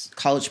the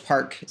College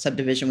Park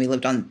subdivision. We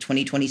lived on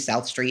 2020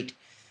 South Street.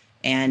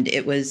 And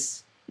it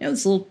was,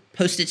 this little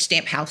postage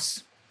stamp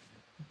house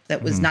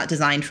that was not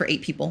designed for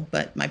 8 people,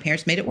 but my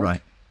parents made it work.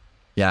 Right.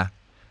 Yeah.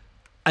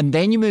 And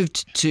then you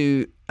moved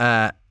to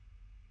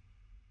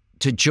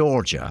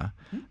Georgia,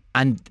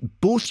 and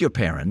both your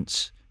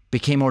parents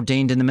became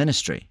ordained in the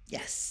ministry.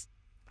 Yes.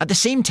 At the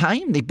same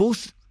time, they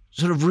both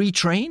sort of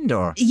retrained,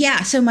 or?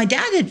 Yeah. So my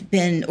dad had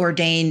been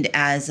ordained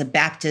as a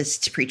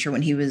Baptist preacher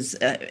when he was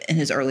in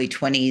his early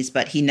 20s,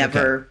 but he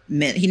never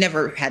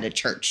had a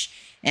church.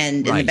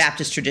 And in the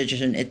Baptist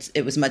tradition,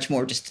 it was much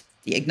more just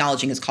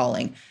acknowledging his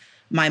calling.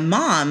 My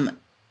mom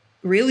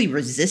really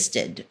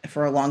resisted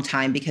for a long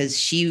time because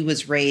she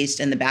was raised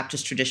in the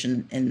Baptist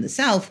tradition in the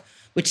South,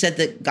 which said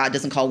that God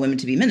doesn't call women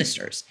to be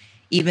ministers,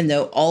 even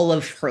though all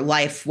of her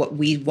life, what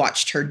we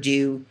watched her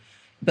do,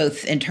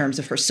 both in terms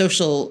of her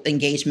social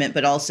engagement,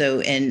 but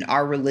also in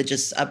our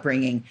religious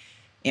upbringing.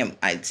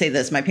 I'd say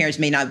this, my parents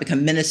may not have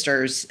become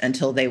ministers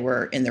until they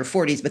were in their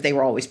 40s, but they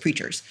were always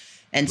preachers.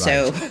 And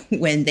so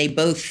when they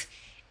both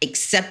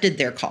accepted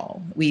their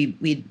call, we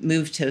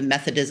moved to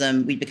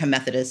Methodism, we'd become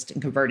Methodist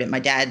and converted. My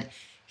dad,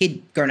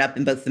 he'd grown up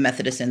in both the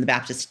Methodist and the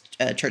Baptist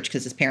church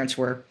because his parents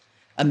were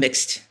a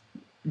mixed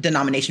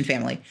denomination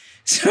family.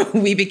 So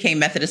we became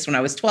Methodist when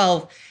I was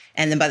 12.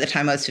 And then by the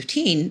time I was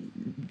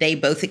 15, they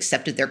both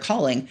accepted their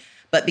calling.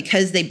 But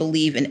because they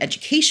believe in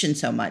education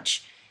so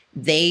much,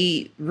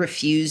 they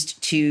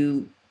refused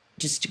to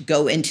just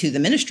go into the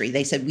ministry.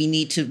 They said, we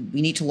need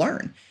to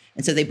learn.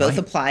 And so they both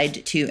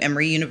applied to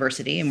Emory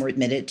University and were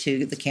admitted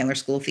to the Candler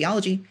School of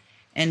Theology.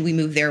 And we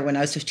moved there when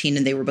I was 15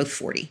 and they were both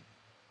 40.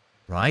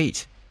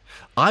 Right.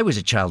 I was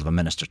a child of a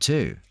minister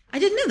too. I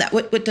didn't know that.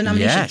 What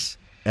denomination?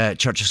 Yes.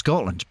 Church of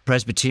Scotland,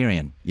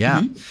 Presbyterian.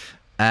 Yeah.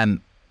 Mm-hmm.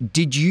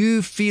 Did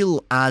you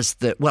feel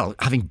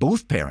having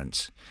both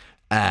parents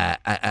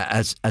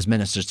as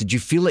ministers, did you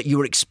feel that you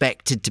were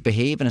expected to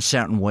behave in a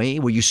certain way?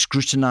 Were you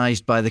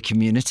scrutinized by the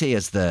community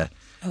as the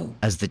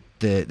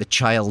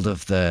child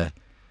of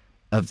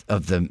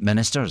the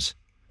ministers?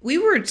 We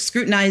were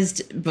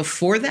scrutinized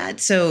before that,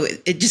 so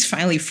it just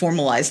finally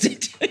formalized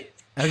it.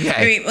 Okay.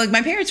 I mean, like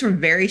my parents were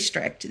very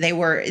strict. They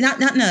were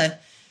not in a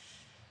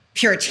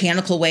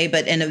puritanical way,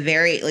 but in a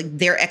very like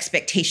their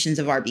expectations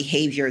of our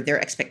behavior, their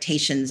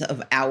expectations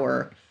of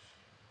our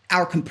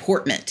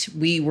comportment.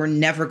 We were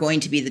never going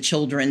to be the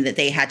children that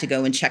they had to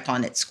go and check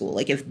on at school.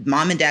 Like if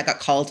mom and dad got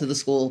called to the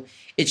school,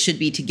 it should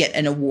be to get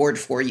an award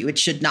for you. It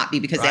should not be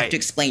because they have to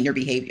explain your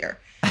behavior.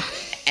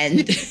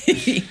 And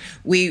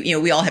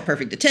we all had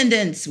perfect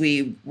attendance.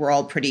 We were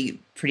all pretty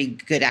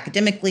good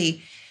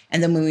academically.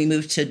 And then when we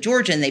moved to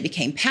Georgia and they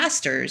became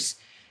pastors,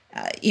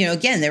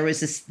 again, there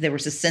was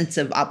a sense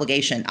of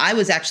obligation. I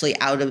was actually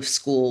out of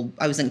school.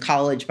 I was in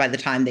college by the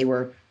time they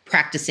were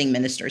practicing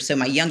ministers. So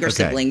my younger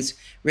siblings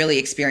really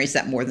experienced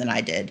that more than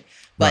I did.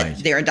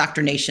 But their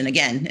indoctrination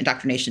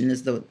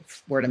is the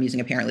word I'm using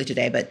apparently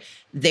today, but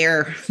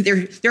their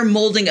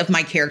molding of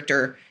my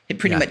character had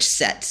pretty much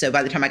set. So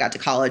by the time I got to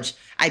college,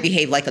 I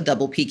behaved like a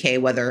double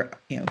PK, whether,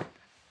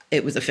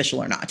 it was official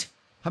or not.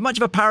 How much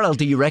of a parallel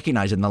do you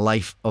recognize in the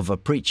life of a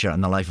preacher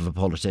and the life of a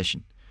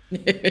politician?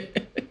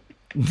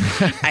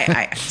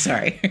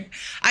 Sorry.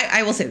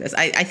 I will say this.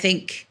 I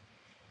think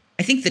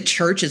the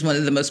church is one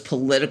of the most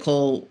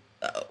political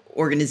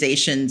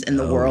organizations in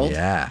the world.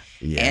 And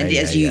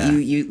as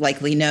you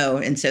likely know.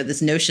 And so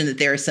this notion that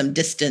there is some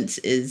distance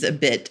is a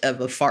bit of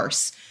a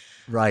farce.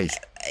 Right.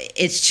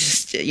 It's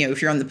just,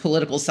 if you're on the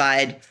political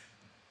side,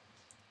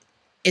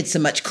 it's a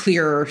much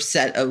clearer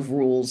set of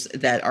rules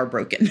that are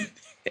broken.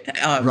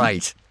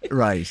 Right.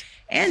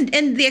 And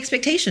the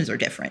expectations are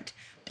different.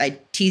 I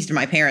teased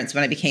my parents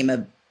when I became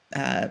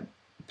a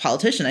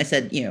politician. I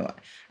said,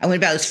 I went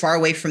about as far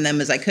away from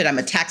them as I could. I'm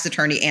a tax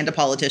attorney and a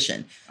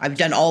politician. I've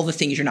done all the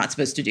things you're not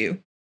supposed to do.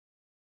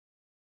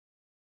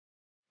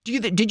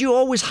 Did you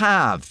always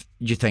have,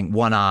 you think,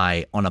 one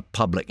eye on a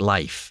public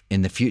life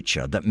in the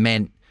future that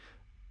meant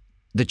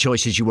the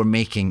choices you were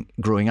making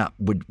growing up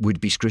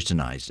would be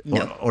scrutinized?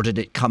 No. Or did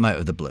it come out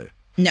of the blue?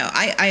 No,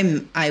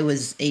 I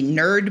was a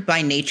nerd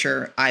by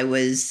nature. I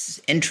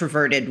was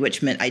introverted,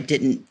 which meant I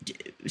didn't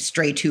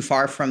stray too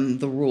far from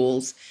the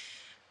rules.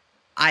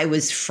 I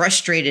was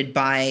frustrated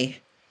by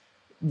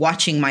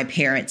watching my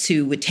parents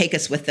who would take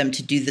us with them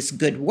to do this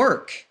good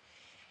work.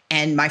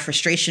 And my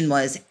frustration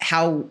was,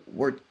 how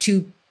were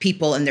two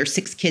people and their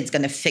 6 kids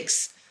going to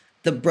fix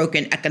the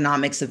broken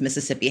economics of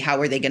Mississippi? How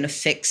are they going to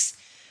fix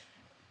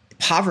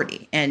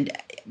poverty? And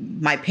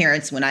my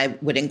parents, when I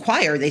would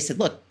inquire, they said,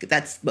 look,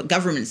 that's what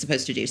government is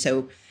supposed to do.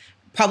 So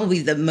probably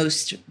the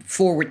most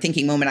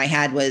forward-thinking moment I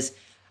had was,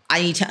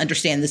 I need to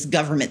understand this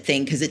government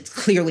thing because it's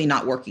clearly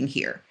not working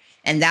here.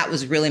 And that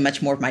was really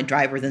much more of my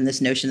driver than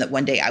this notion that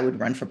one day I would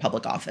run for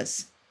public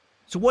office.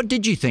 So what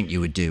did you think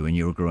you would do when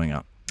you were growing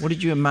up? What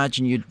did you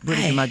imagine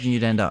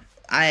you'd end up?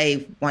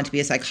 I want to be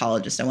a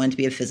psychologist. I want to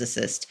be a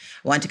physicist.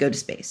 I want to go to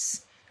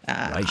space. Sure.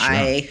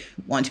 I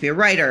want to be a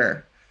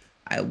writer.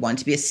 I want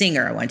to be a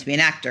singer. I want to be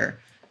an actor.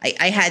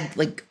 I had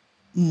like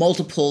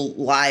multiple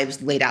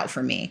lives laid out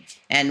for me.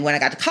 And when I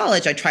got to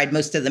college, I tried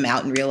most of them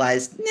out and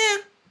realized,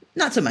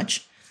 not so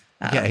much.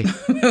 Okay.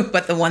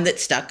 But the one that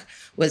stuck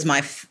was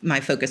my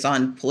focus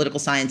on political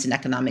science and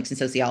economics and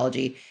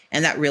sociology.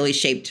 And that really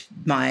shaped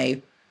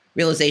my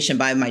realization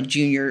by my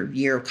junior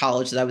year of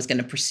college that I was going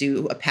to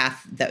pursue a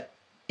path that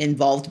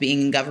involved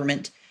being in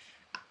government.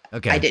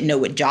 Okay. I didn't know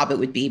what job it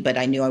would be, but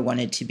I knew I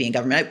wanted to be in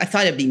government. I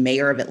thought I'd be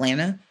mayor of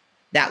Atlanta.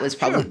 That was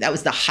probably, that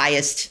was the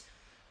highest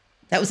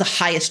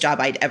job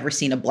I'd ever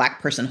seen a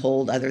Black person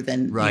hold, other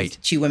than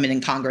 2 women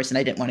in Congress. And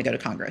I didn't want to go to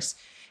Congress.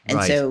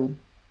 And so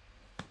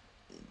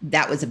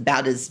that was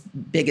about as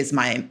big as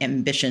my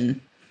ambition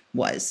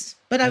was.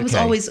 But I was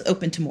always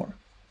open to more.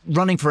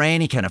 Running for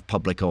any kind of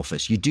public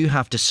office, you do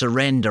have to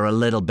surrender a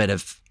little bit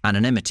of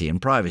anonymity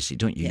and privacy,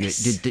 don't you? Yes.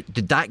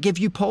 Did that give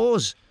you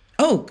pause?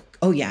 Oh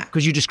yeah.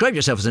 Because you describe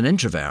yourself as an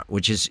introvert,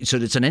 so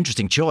it's an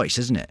interesting choice,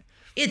 isn't it?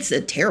 It's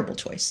a terrible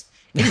choice.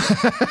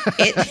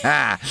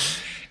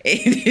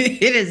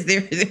 It is.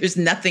 There's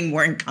nothing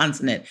more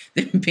inconsonant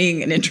than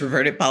being an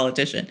introverted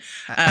politician.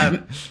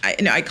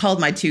 I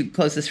called my 2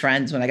 closest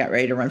friends when I got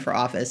ready to run for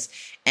office,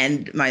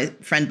 and my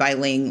friend Bai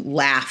Ling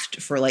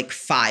laughed for like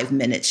 5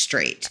 minutes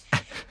straight.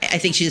 I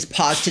think she just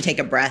paused to take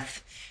a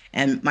breath,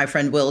 and my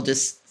friend Will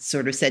just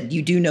sort of said,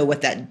 "You do know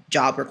what that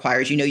job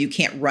requires. You know you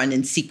can't run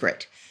in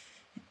secret."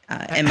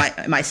 And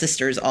my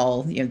sisters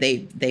all,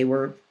 they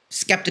were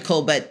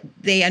skeptical, but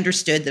they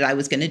understood that I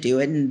was going to do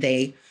it, and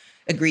they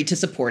agreed to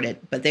support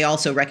it. But they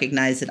also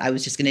recognized that I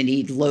was just going to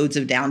need loads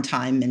of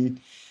downtime, and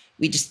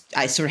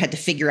I sort of had to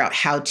figure out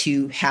how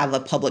to have a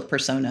public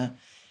persona,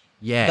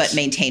 but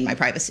maintain my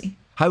privacy.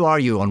 How are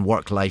you on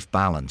work-life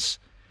balance?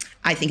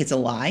 I think it's a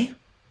lie.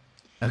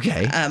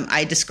 Okay.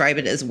 I describe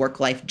it as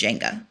work-life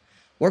Jenga.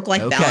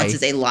 Work-life balance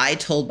is a lie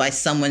told by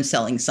someone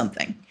selling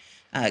something,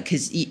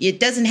 because it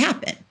doesn't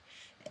happen.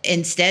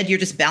 Instead, you're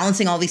just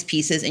balancing all these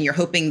pieces and you're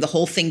hoping the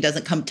whole thing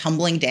doesn't come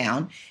tumbling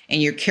down,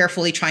 and you're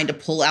carefully trying to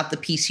pull out the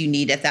piece you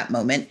need at that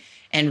moment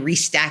and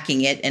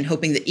restacking it and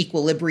hoping that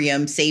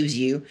equilibrium saves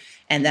you.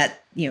 And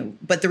that,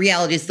 but the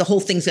reality is the whole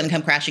thing's going to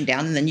come crashing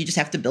down, and then you just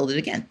have to build it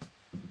again.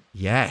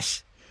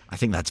 Yes. I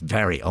think that's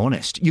very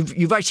honest.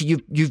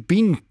 You've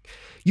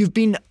you've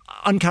been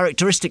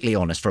uncharacteristically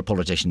honest for a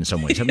politician in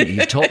some ways, haven't you?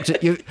 You've talked.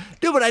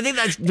 No, but I think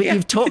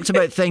you've talked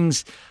about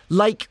things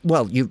like,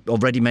 well, you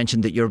already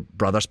mentioned that your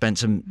brother spent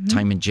some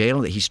time in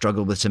jail, that he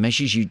struggled with some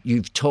issues.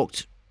 You've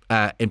talked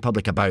in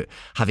public about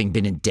having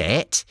been in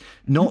debt,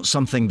 not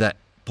something that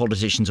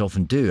politicians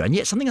often do, and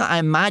yet something that I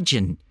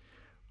imagine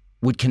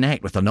would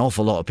connect with an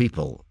awful lot of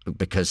people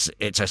because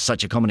it's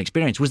such a common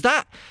experience. Was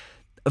that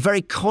a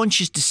very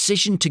conscious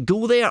decision to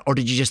go there, or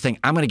did you just think,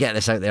 I'm going to get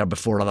this out there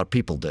before other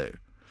people do?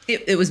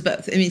 It was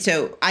both. I mean,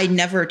 so I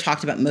never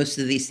talked about most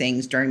of these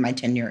things during my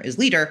tenure as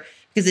leader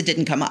because it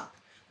didn't come up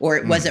or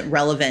it wasn't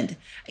relevant.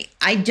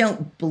 I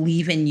don't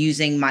believe in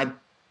using my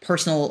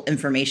personal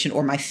information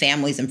or my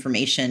family's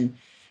information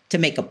to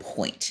make a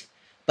point,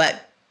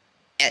 but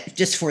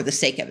just for the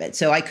sake of it.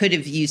 So I could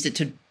have used it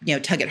to,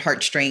 tug at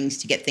heartstrings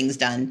to get things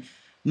done.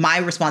 My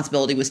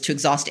responsibility was to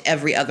exhaust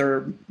every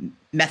other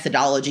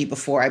methodology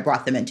before I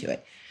brought them into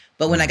it.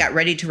 But when I got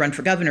ready to run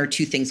for governor,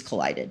 two things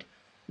collided.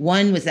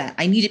 One was that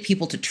I needed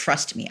people to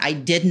trust me. I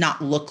did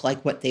not look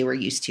like what they were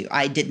used to.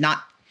 I did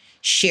not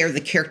share the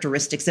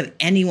characteristics of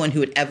anyone who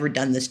had ever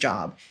done this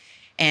job.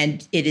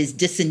 And it is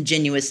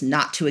disingenuous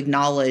not to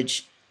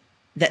acknowledge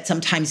that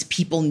sometimes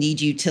people need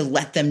you to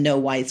let them know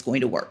why it's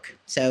going to work.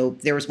 So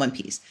there was one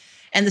piece.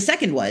 And the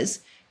second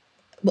was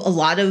a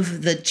lot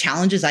of the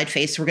challenges I'd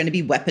face were going to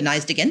be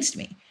weaponized against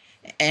me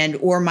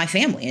or my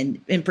family,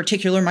 and in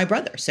particular, my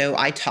brother. So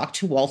I talked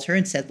to Walter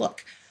and said,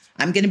 look,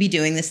 I'm going to be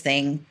doing this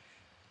thing.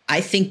 I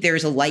think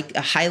there's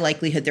a high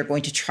likelihood they're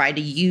going to try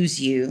to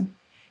use you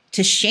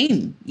to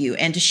shame you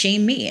and to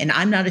shame me. And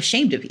I'm not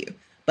ashamed of you.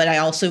 But I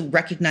also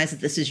recognize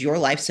that this is your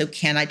life. So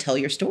can I tell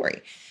your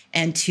story?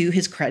 And to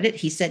his credit,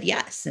 he said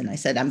yes. And I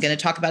said, I'm going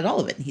to talk about all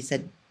of it. And he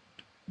said,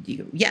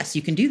 yes,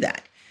 you can do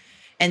that.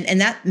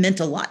 And that meant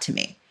a lot to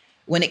me.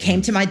 When it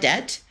came to my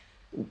debt,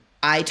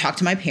 I talked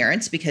to my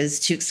parents because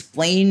to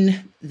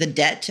explain the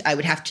debt, I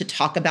would have to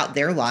talk about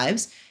their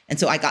lives. And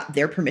so I got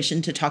their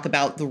permission to talk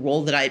about the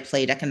role that I had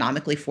played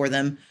economically for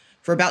them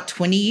for about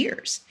 20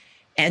 years.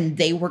 And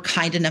they were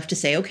kind enough to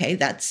say, okay,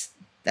 that's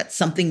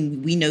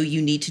something we know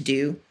you need to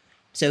do,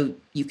 so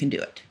you can do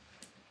it.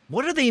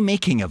 What are they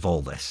making of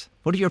all this?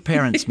 What do your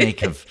parents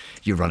make of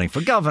you running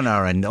for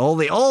governor and all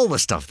the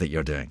stuff that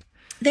you're doing?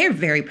 They're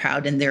very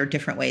proud in their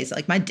different ways.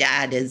 Like my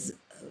dad is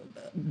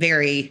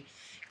very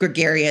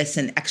gregarious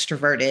and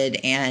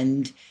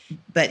extroverted,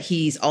 but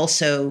he's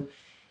also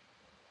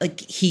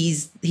like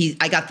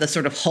I got the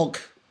sort of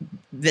Hulk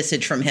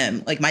visage from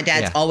him. Like my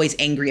dad's always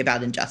angry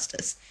about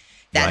injustice.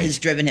 That has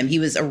driven him. He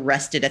was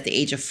arrested at the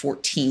age of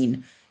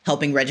 14,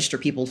 helping register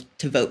people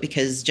to vote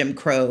because Jim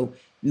Crow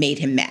made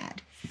him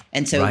mad.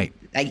 And so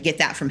I get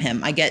that from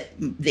him. I get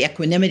the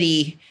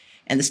equanimity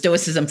and the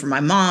stoicism from my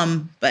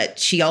mom, but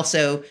she's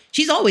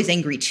always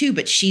angry too,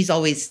 but she's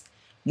always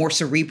more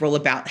cerebral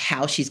about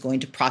how she's going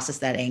to process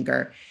that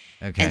anger.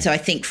 Okay. And so I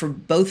think for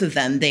both of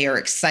them, they are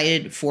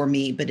excited for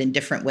me, but in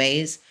different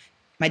ways.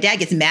 My dad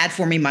gets mad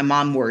for me. My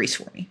mom worries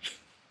for me.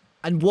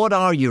 And what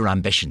are your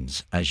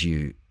ambitions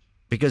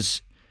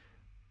because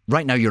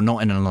right now you're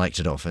not in an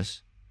elected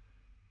office.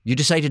 You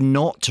decided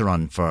not to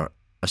run for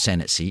a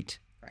Senate seat.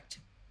 Correct.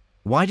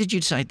 Why did you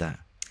decide that?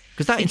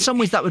 Because that, in some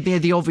ways, that would be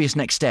the obvious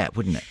next step,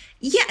 wouldn't it?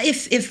 Yeah,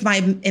 if my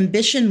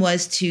ambition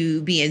was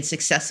to be in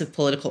successive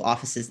political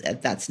offices,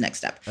 that's the next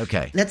step.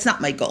 Okay. That's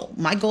not my goal.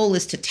 My goal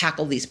is to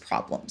tackle these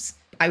problems.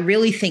 I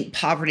really think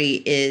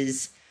poverty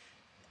is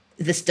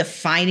this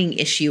defining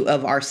issue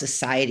of our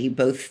society,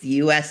 both the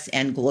U.S.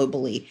 and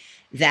globally,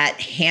 that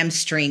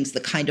hamstrings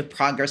the kind of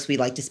progress we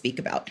like to speak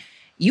about.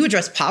 You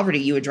address poverty,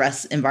 you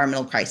address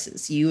environmental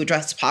crisis. You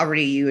address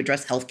poverty, you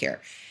address healthcare.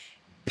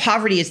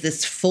 Poverty is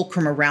this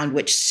fulcrum around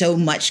which so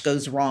much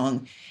goes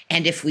wrong.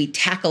 And if we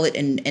tackle it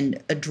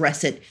and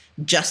address it,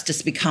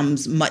 justice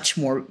becomes much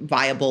more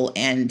viable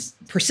and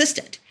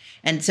persistent.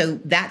 And so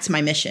that's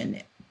my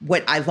mission.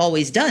 What I've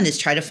always done is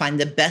try to find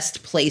the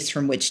best place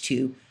from which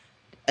to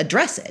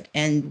address it.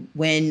 And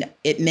when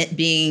it meant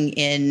being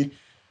in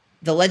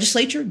the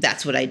legislature,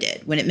 that's what I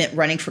did. When it meant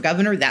running for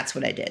governor, that's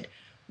what I did.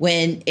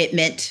 When it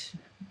meant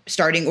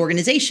starting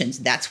organizations,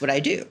 that's what I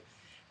do.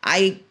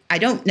 I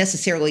don't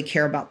necessarily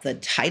care about the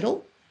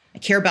title. I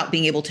care about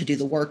being able to do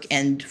the work.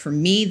 And for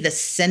me, the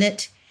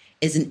Senate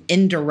is an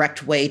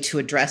indirect way to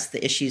address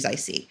the issues I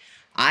see.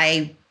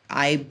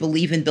 I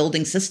believe in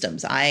building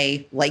systems.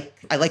 I like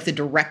the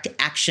direct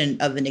action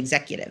of an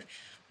executive.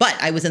 But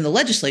I was in the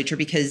legislature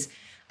because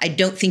I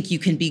don't think you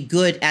can be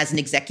good as an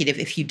executive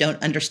if you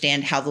don't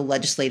understand how the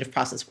legislative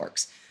process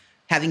works.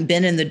 Having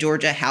been in the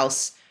Georgia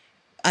House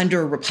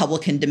under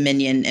Republican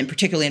dominion, and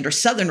particularly under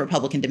Southern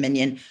Republican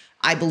dominion,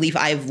 I believe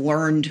I've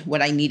learned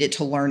what I needed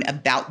to learn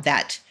about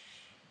that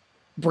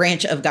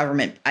branch of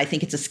government. I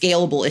think it's a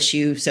scalable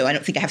issue, so I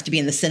don't think I have to be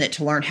in the Senate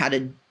to learn how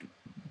to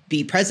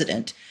be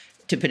president,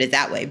 to put it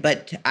that way.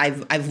 But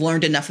I've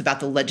learned enough about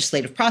the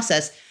legislative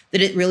process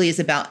that it really is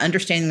about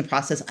understanding the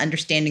process,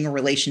 understanding the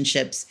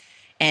relationships,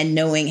 and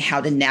knowing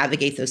how to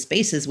navigate those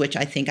spaces, which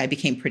I think I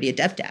became pretty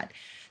adept at.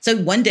 So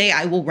one day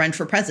I will run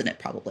for president,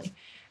 probably.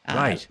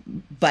 Right.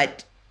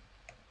 But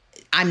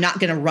I'm not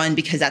going to run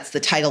because that's the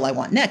title I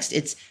want next.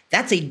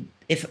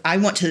 If I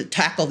want to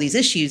tackle these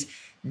issues,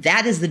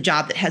 that is the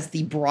job that has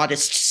the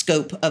broadest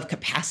scope of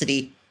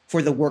capacity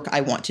for the work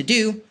I want to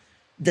do.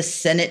 The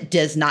Senate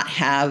does not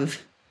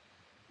have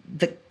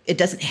it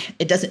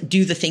doesn't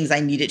do the things I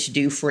need it to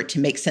do for it to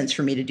make sense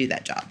for me to do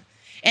that job.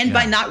 And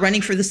by not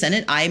running for the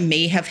Senate, I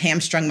may have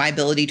hamstrung my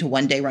ability to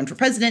one day run for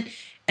president,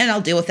 and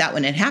I'll deal with that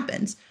when it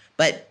happens.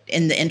 But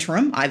in the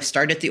interim, I've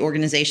started the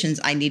organizations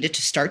I needed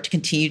to start to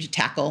continue to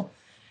tackle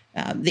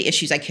the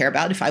issues I care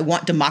about. If I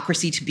want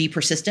democracy to be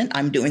persistent,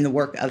 I'm doing the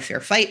work of Fair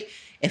Fight.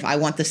 If I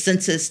want the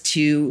census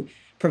to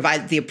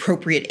provide the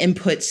appropriate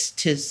inputs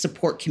to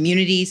support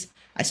communities,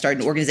 I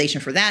started an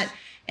organization for that.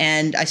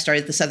 And I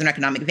started the Southern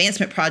Economic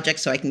Advancement Project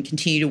so I can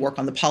continue to work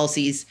on the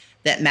policies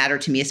that matter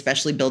to me,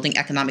 especially building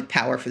economic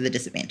power for the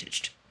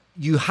disadvantaged.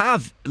 You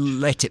have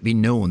let it be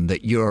known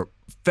that you're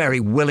very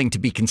willing to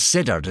be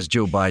considered as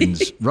Joe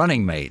Biden's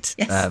running mate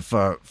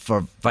for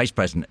vice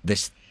president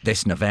this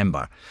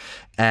November.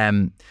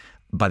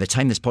 By the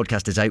time this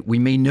podcast is out, we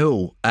may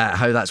know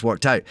how that's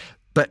worked out.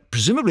 But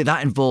presumably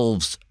that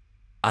involves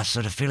a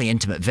sort of fairly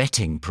intimate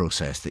vetting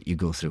process that you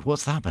go through.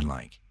 What's that been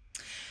like?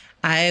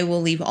 I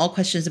will leave all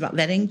questions about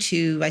vetting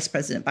to Vice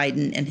President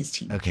Biden and his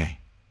team. Okay.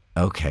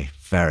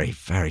 Very,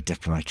 very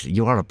diplomatic.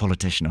 You are a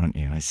politician, aren't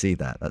you? I see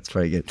that. That's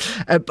very good.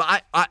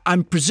 But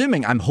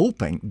I'm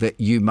hoping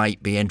that you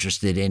might be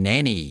interested in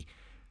any,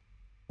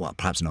 well,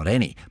 perhaps not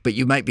any, but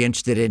you might be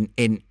interested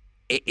in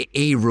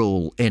a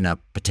role in a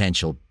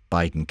potential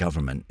Biden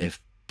government if,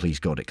 please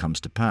God, it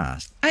comes to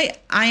pass. I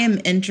am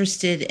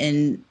interested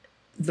in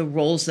the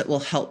roles that will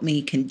help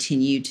me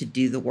continue to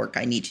do the work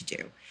I need to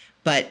do.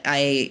 But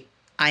I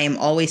am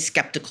always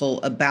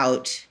skeptical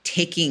about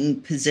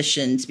taking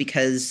positions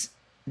because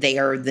they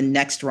are the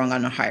next rung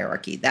on a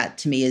hierarchy. That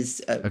to me is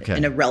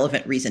an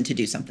irrelevant reason to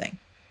do something.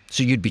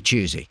 So you'd be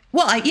choosy.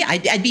 Well,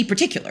 I'd be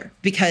particular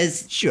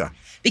because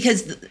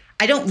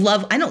I don't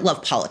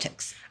love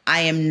politics.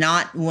 I am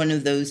not one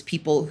of those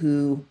people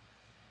who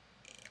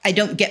I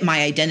don't get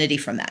my identity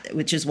from that,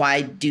 which is why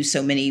I do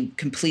so many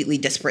completely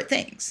disparate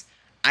things.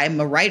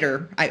 I'm a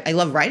writer. I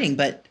love writing,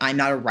 but I'm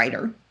not a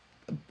writer.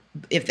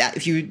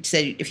 If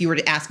you were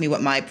to ask me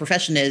what my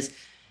profession is,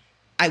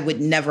 I would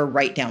never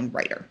write down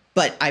writer.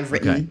 But I've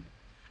written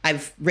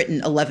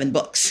 11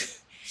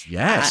 books.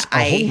 Yes,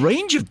 a whole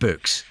range of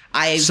books.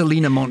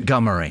 Selena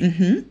Montgomery.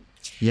 Mm-hmm.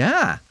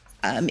 Yeah.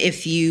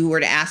 If you were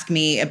to ask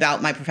me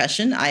about my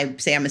profession, I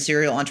say I'm a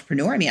serial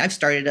entrepreneur. I mean, I've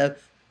started a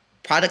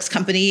products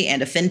company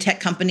and a fintech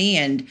company,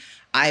 and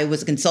I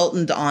was a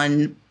consultant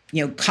on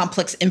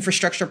complex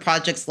infrastructure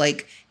projects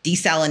like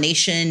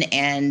desalination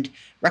and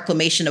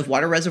reclamation of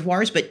water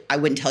reservoirs. But I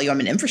wouldn't tell you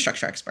I'm an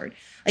infrastructure expert.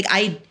 Like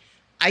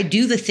I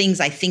do the things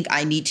I think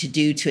I need to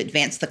do to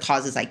advance the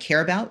causes I care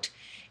about.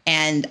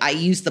 And I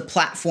use the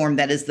platform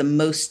that is the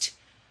most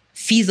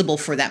feasible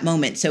for that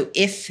moment. So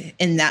if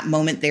in that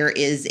moment there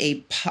is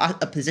a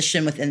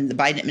position within the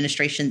Biden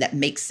administration that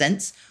makes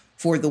sense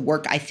for the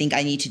work I think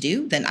I need to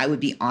do, then I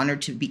would be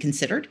honored to be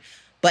considered.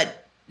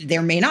 But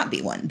there may not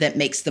be one that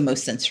makes the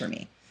most sense for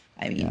me.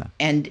 I mean,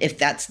 and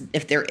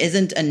if there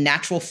isn't a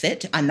natural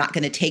fit, I'm not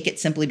going to take it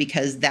simply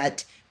because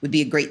that would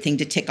be a great thing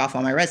to tick off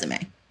on my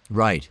resume.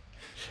 Right.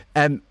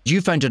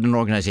 You founded an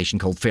organization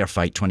called Fair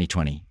Fight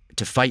 2020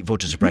 to fight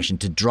voter suppression,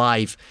 to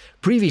drive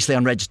previously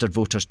unregistered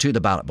voters to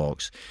the ballot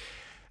box.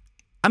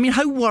 I mean,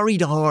 how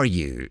worried are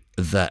you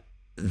that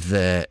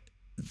the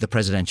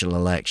presidential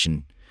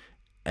election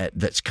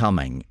that's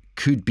coming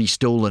could be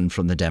stolen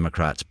from the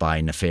Democrats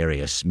by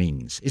nefarious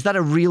means? Is that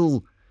a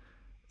real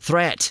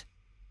threat?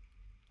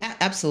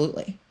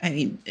 Absolutely. I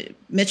mean,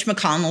 Mitch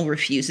McConnell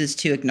refuses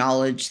to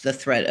acknowledge the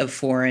threat of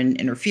foreign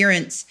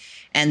interference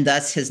and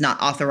thus has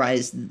not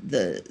authorized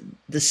the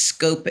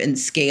scope and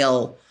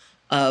scale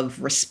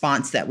of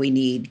response that we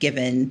need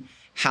given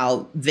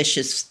how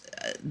vicious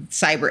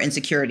cyber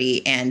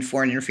insecurity and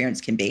foreign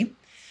interference can be.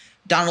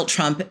 Donald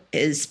Trump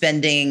is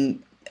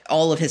spending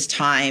all of his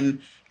time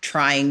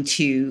trying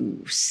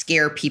to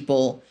scare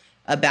people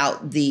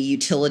about the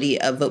utility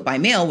of vote by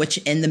mail, which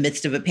in the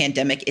midst of a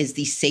pandemic is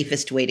the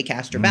safest way to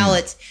cast your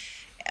ballots.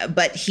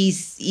 But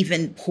he's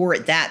even poor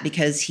at that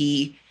because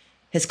he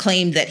has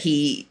claimed that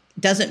he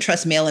doesn't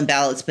trust mail-in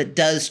ballots, but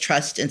does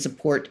trust and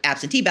support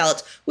absentee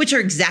ballots, which are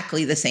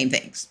exactly the same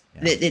things.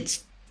 Yeah.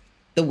 It's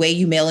the way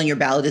you mail in your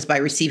ballot is by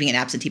receiving an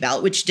absentee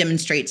ballot, which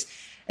demonstrates,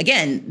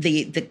 again,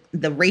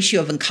 the ratio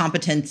of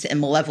incompetence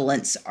and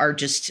malevolence are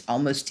just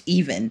almost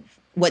even.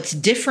 What's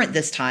different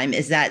this time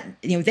is that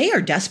they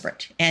are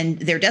desperate, and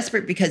they're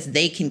desperate because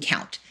they can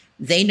count.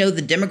 They know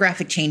the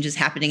demographic changes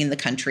happening in the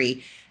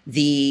country,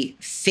 the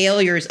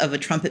failures of a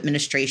Trump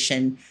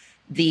administration,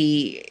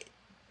 the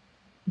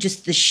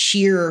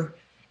sheer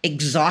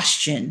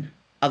exhaustion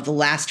of the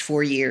last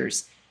 4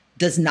 years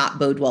does not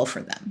bode well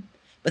for them.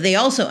 But they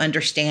also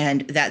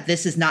understand that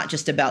this is not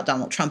just about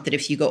Donald Trump, that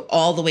if you go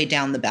all the way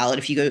down the ballot,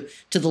 if you go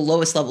to the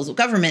lowest levels of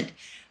government,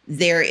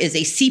 there is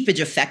a seepage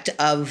effect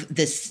of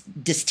this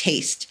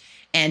distaste,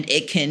 and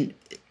it can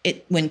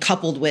it, when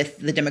coupled with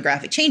the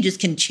demographic changes,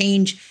 can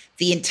change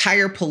the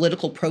entire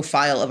political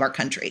profile of our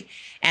country.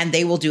 And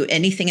they will do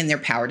anything in their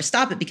power to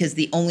stop it, because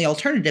the only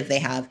alternative they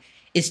have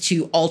is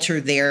to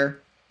alter their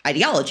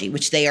ideology,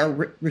 which they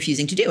are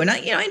refusing to do. And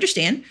I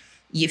understand,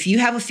 if you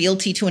have a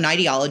fealty to an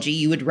ideology,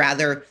 you would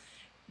rather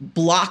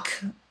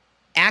block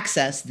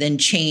access than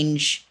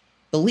change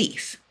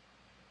belief.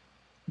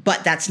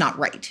 But that's not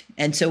right.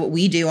 And so what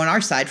we do on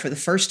our side, for the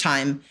first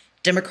time,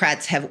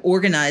 Democrats have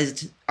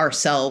organized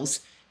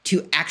ourselves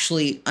to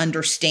actually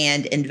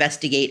understand,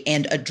 investigate,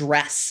 and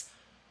address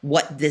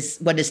what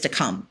is to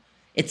come.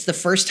 It's the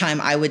first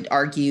time, I would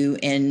argue,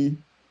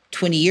 in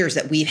 20 years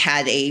that we've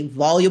had a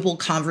voluble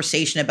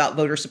conversation about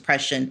voter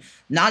suppression,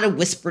 not a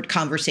whispered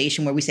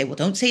conversation where we say, well,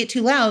 don't say it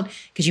too loud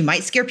because you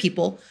might scare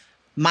people.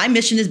 My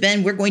mission has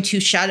been, we're going to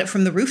shout it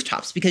from the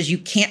rooftops, because you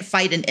can't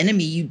fight an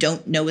enemy you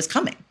don't know is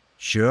coming.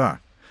 Sure.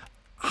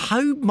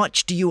 How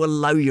much do you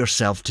allow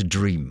yourself to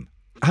dream?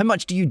 How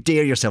much do you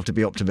dare yourself to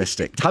be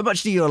optimistic? How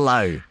much do you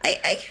allow?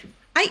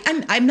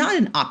 I'm not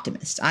an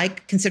optimist. I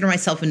consider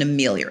myself an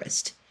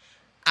ameliorist.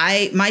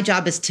 My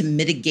job is to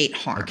mitigate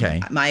harm.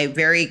 Okay. My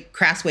very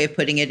crass way of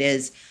putting it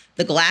is,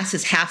 the glass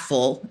is half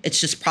full. It's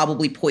just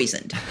probably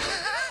poisoned.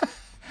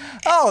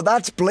 Oh,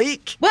 that's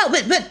bleak. Well,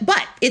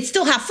 but it's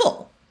still half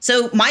full.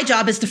 So my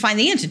job is to find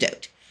the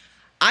antidote.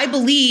 I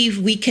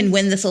believe we can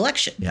win this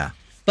election. Yeah.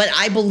 But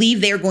I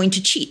believe they're going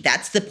to cheat.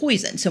 That's the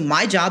poison. So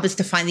my job is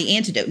to find the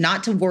antidote,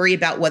 not to worry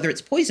about whether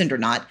it's poisoned or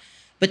not,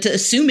 but to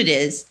assume it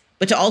is,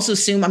 but to also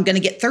assume I'm going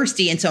to get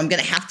thirsty. And so I'm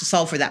going to have to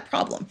solve for that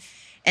problem.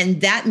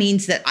 And that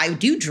means that I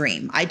do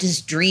dream. I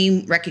just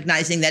dream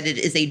recognizing that it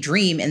is a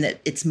dream and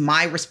that it's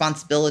my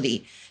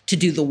responsibility to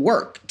do the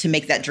work to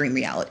make that dream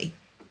reality.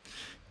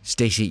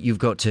 Stacey, you've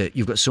got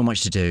so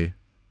much to do.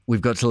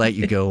 We've got to let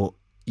you go.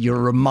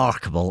 You're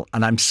remarkable,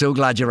 and I'm so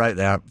glad you're out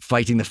there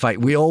fighting the fight.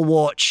 We all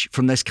watch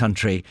from this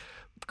country,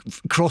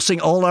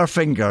 crossing all our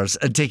fingers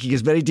and taking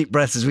as many deep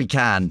breaths as we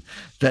can,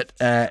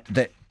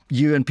 that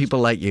you and people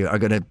like you are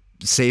going to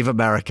save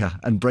America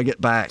and bring it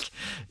back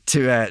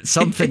to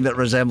something that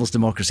resembles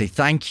democracy.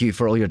 Thank you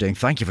for all you're doing.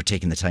 Thank you for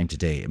taking the time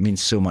today. It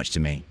means so much to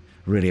me.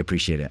 Really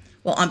appreciate it.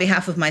 Well, on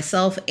behalf of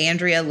myself,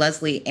 Andrea,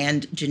 Leslie,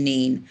 and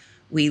Janine,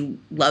 we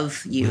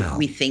love you. Wow.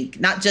 We think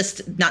not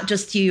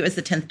just you as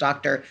the 10th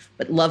Doctor,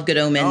 but love Good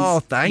Omens.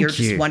 Oh, thank you. You're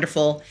just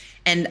wonderful.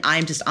 And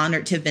I'm just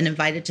honored to have been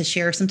invited to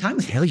share some time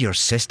with you. Tell your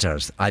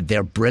sisters.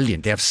 They're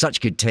brilliant. They have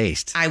such good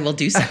taste. I will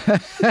do so.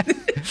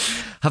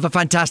 Have a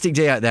fantastic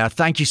day out there.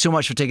 Thank you so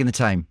much for taking the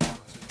time.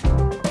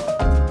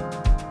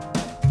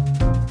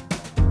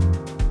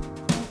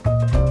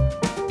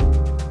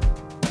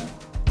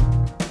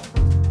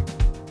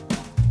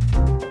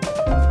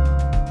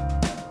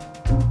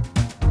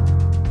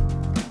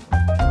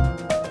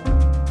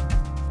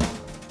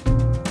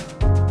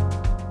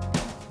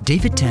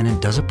 David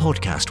Tennant Does a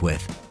Podcast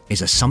With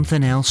is a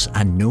Something Else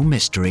and No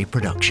Mystery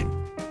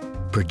production.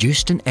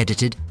 Produced and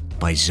edited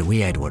by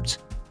Zoe Edwards.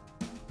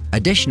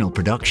 Additional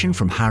production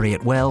from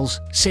Harriet Wells,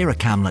 Sarah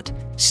Camlett,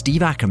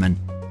 Steve Ackerman,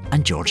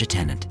 and Georgia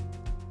Tennant.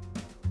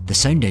 The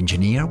sound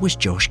engineer was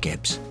Josh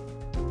Gibbs.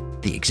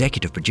 The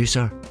executive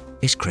producer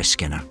is Chris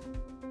Skinner.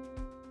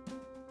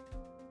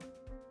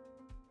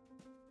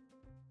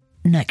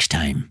 Next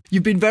time.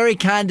 You've been very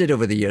candid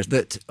over the years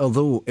that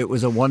although it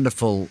was a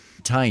wonderful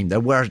time, there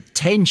were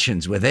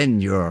tensions within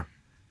your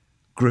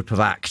group of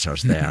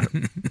actors there.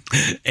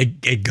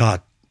 It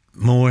got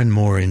more and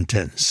more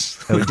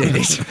intense. Oh, did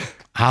it?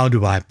 How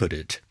do I put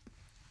it?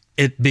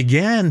 It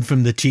began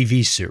from the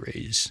TV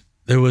series.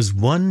 There was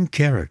one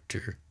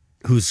character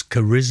whose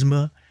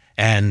charisma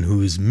and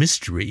whose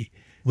mystery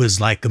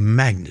was like a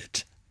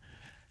magnet.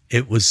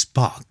 It was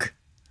Spock.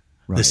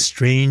 Right. The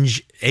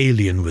strange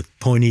alien with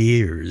pointy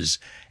ears,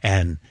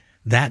 and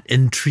that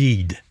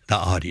intrigued the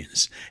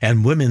audience.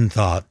 And women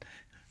thought,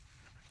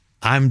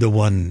 I'm the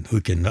one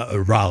who can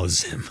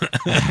arouse him.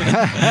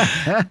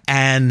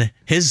 And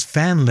his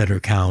fan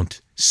letter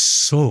count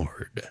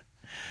soared.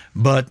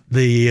 But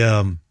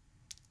the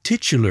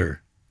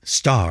titular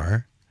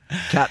star,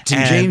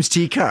 Captain James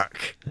T.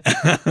 Kirk,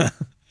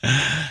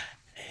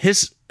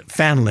 his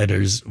fan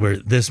letters were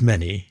this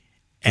many,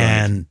 right.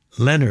 And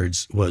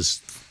Leonard's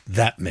was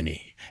that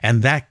many,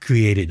 and that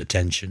created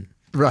attention.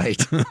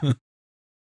 Right.